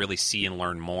wanted to really see and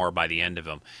learn more by the end of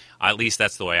them. At least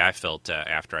that's the way I felt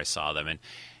after I saw them.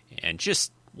 And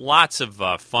just lots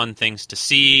of fun things to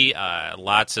see,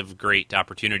 lots of great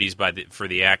opportunities for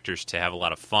the actors to have a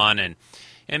lot of fun,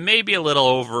 and maybe a little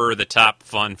over-the-top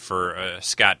fun for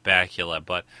Scott Bakula.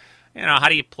 But, how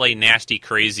do you play nasty,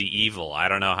 crazy evil? I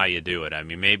don't know how you do it. I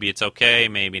mean, maybe it's okay,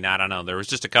 maybe not. I don't know. There was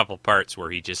just a couple parts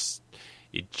where it just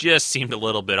seemed a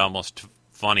little bit almost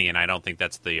funny, and I don't think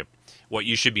that's what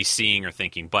you should be seeing or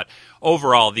thinking. But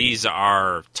overall, these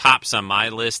are tops on my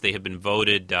list. They have been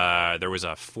voted. There was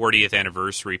a 40th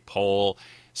anniversary poll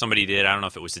somebody did. I don't know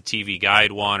if it was the TV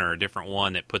Guide one or a different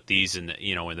one that put these in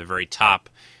the very top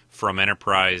from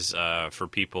Enterprise for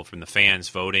people from the fans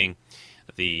voting.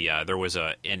 There was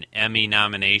an Emmy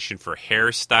nomination for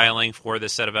hairstyling for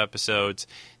this set of episodes.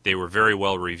 They were very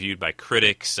well reviewed by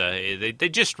critics. They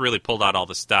just really pulled out all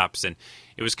the stops, and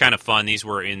it was kind of fun. These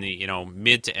were in the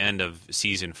mid to end of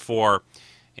season 4,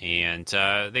 and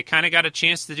they kind of got a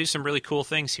chance to do some really cool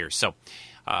things here. So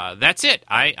that's it.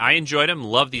 I enjoyed them,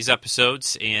 love these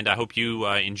episodes, and I hope you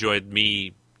enjoyed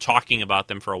me talking about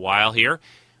them for a while here.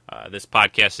 This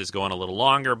podcast is going a little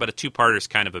longer, but a two-parter is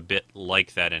kind of a bit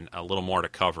like that and a little more to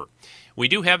cover. We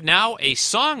do have now a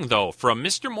song, though, from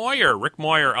Mr. Moyer, Rick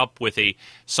Moyer, up with a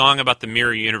song about the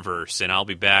Mirror Universe, and I'll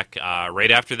be back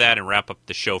right after that and wrap up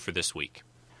the show for this week.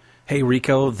 Hey,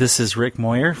 Rico, this is Rick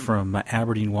Moyer from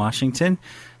Aberdeen, Washington.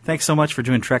 Thanks so much for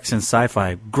doing Treks in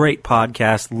Sci-Fi. Great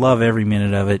podcast. Love every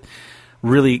minute of it.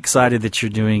 Really excited that you're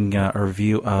doing a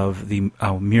review of the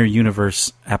Mirror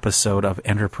Universe episode of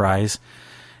Enterprise.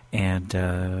 And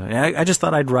I just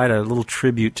thought I'd write a little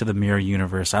tribute to the Mirror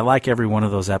Universe. I like every one of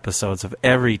those episodes of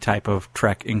every type of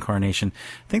Trek incarnation.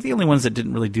 I think the only ones that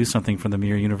didn't really do something from the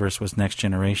Mirror Universe was Next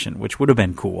Generation, which would have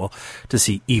been cool to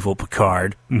see evil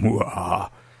Picard.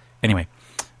 Anyway,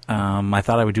 I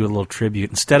thought I would do a little tribute.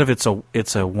 Instead of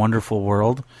It's a Wonderful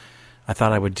World, I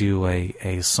thought I would do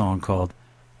a song called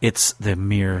It's the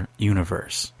Mirror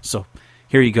Universe. So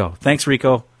here you go. Thanks,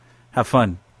 Rico. Have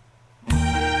fun.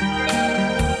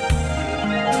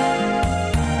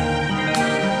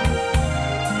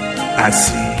 I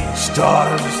see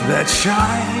stars that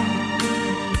shine,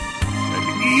 and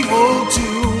evil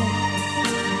too,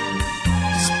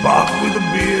 spark with a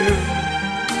beer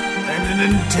and an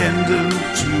intendant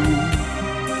too.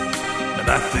 And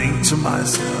I think to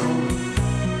myself,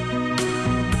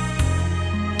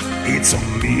 it's a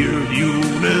mirror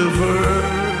universe.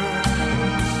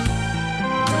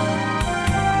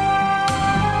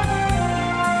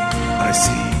 I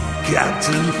see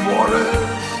Captain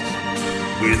Forrest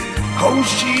with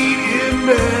Hoshi in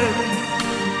bed,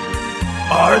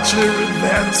 Archer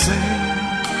advancing,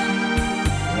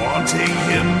 wanting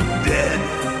him dead.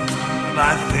 And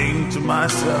I think to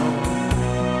myself,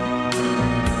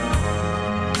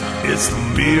 it's the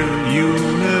Mirror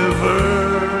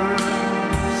Universe.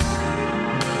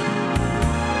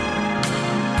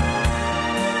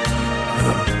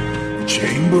 The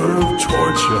chamber of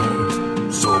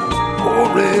torture, so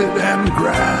horrid and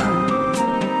grand.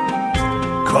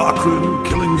 Cochrane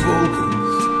killing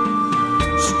Vulcans,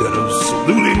 instead of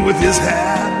saluting with his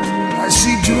hand. I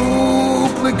see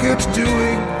duplicates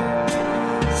doing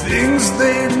things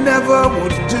they never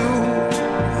would do,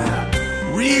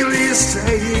 really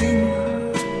saying,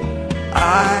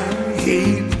 I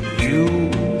hate you.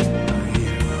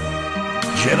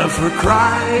 Jennifer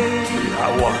cried,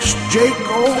 I watched Jake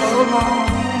go along.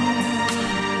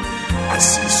 I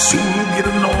see Sulu get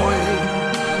annoyed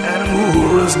and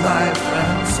Uhura's knife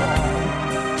and song.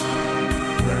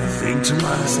 But I think to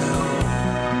myself,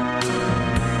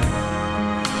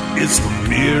 it's the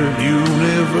Mirror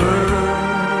Universe.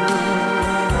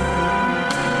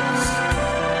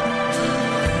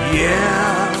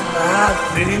 Yeah, I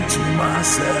think to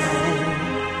myself,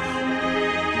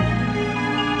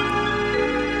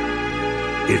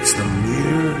 it's the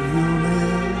Mirror Universe.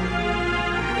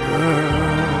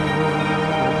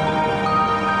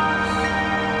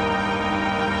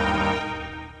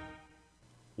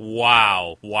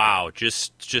 Wow,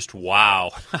 just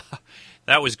wow.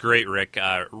 That was great, Rick.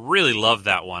 Really loved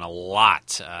that one a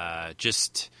lot.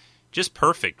 Just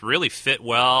perfect. Really fit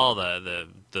well. The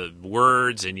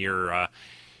words and your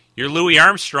Louis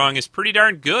Armstrong is pretty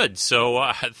darn good.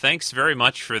 So thanks very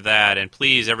much for that. And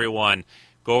please, everyone,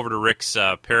 go over to Rick's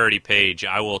parody page.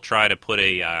 I will try to put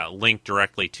a link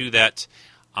directly to that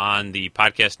on the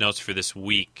podcast notes for this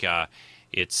week.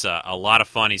 It's a lot of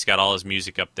fun. He's got all his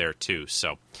music up there, too.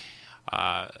 So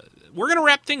we're going to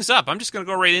wrap things up. I'm just going to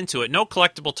go right into it. No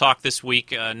collectible talk this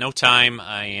week, no time,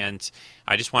 and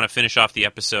I just want to finish off the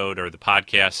episode or the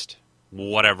podcast,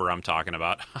 whatever I'm talking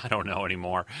about. I don't know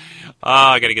anymore.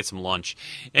 I got to get some lunch.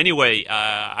 Anyway,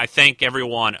 I thank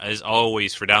everyone, as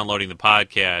always, for downloading the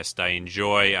podcast. I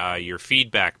enjoy your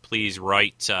feedback. Please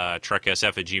write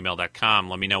treksf@gmail.com.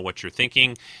 Let me know what you're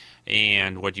thinking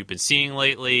and what you've been seeing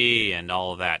lately and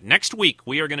all of that. Next week,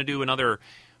 we are going to do another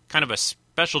kind of a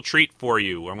special treat for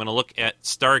you. I'm going to look at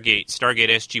Stargate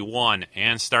SG-1,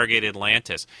 and Stargate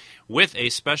Atlantis with a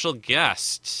special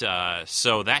guest.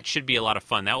 So that should be a lot of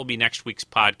fun. That will be next week's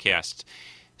podcast.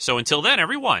 So until then,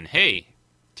 everyone, hey,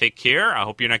 take care. I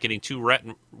hope you're not getting too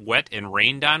wet and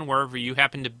rained on wherever you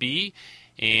happen to be.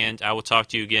 And I will talk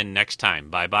to you again next time.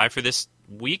 Bye-bye for this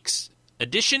week's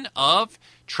edition of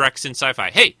Treks in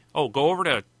Sci-Fi. Hey, go over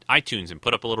to iTunes and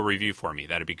put up a little review for me.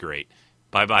 That'd be great.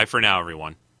 Bye-bye for now,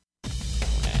 everyone.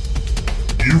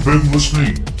 You've been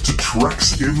listening to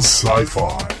Treks in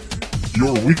Sci-Fi,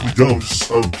 your weekly dose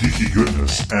of geeky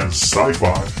goodness and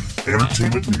sci-fi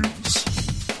entertainment news.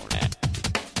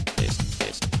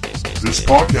 This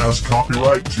podcast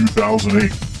copyright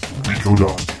 2008, Rico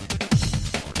Dust.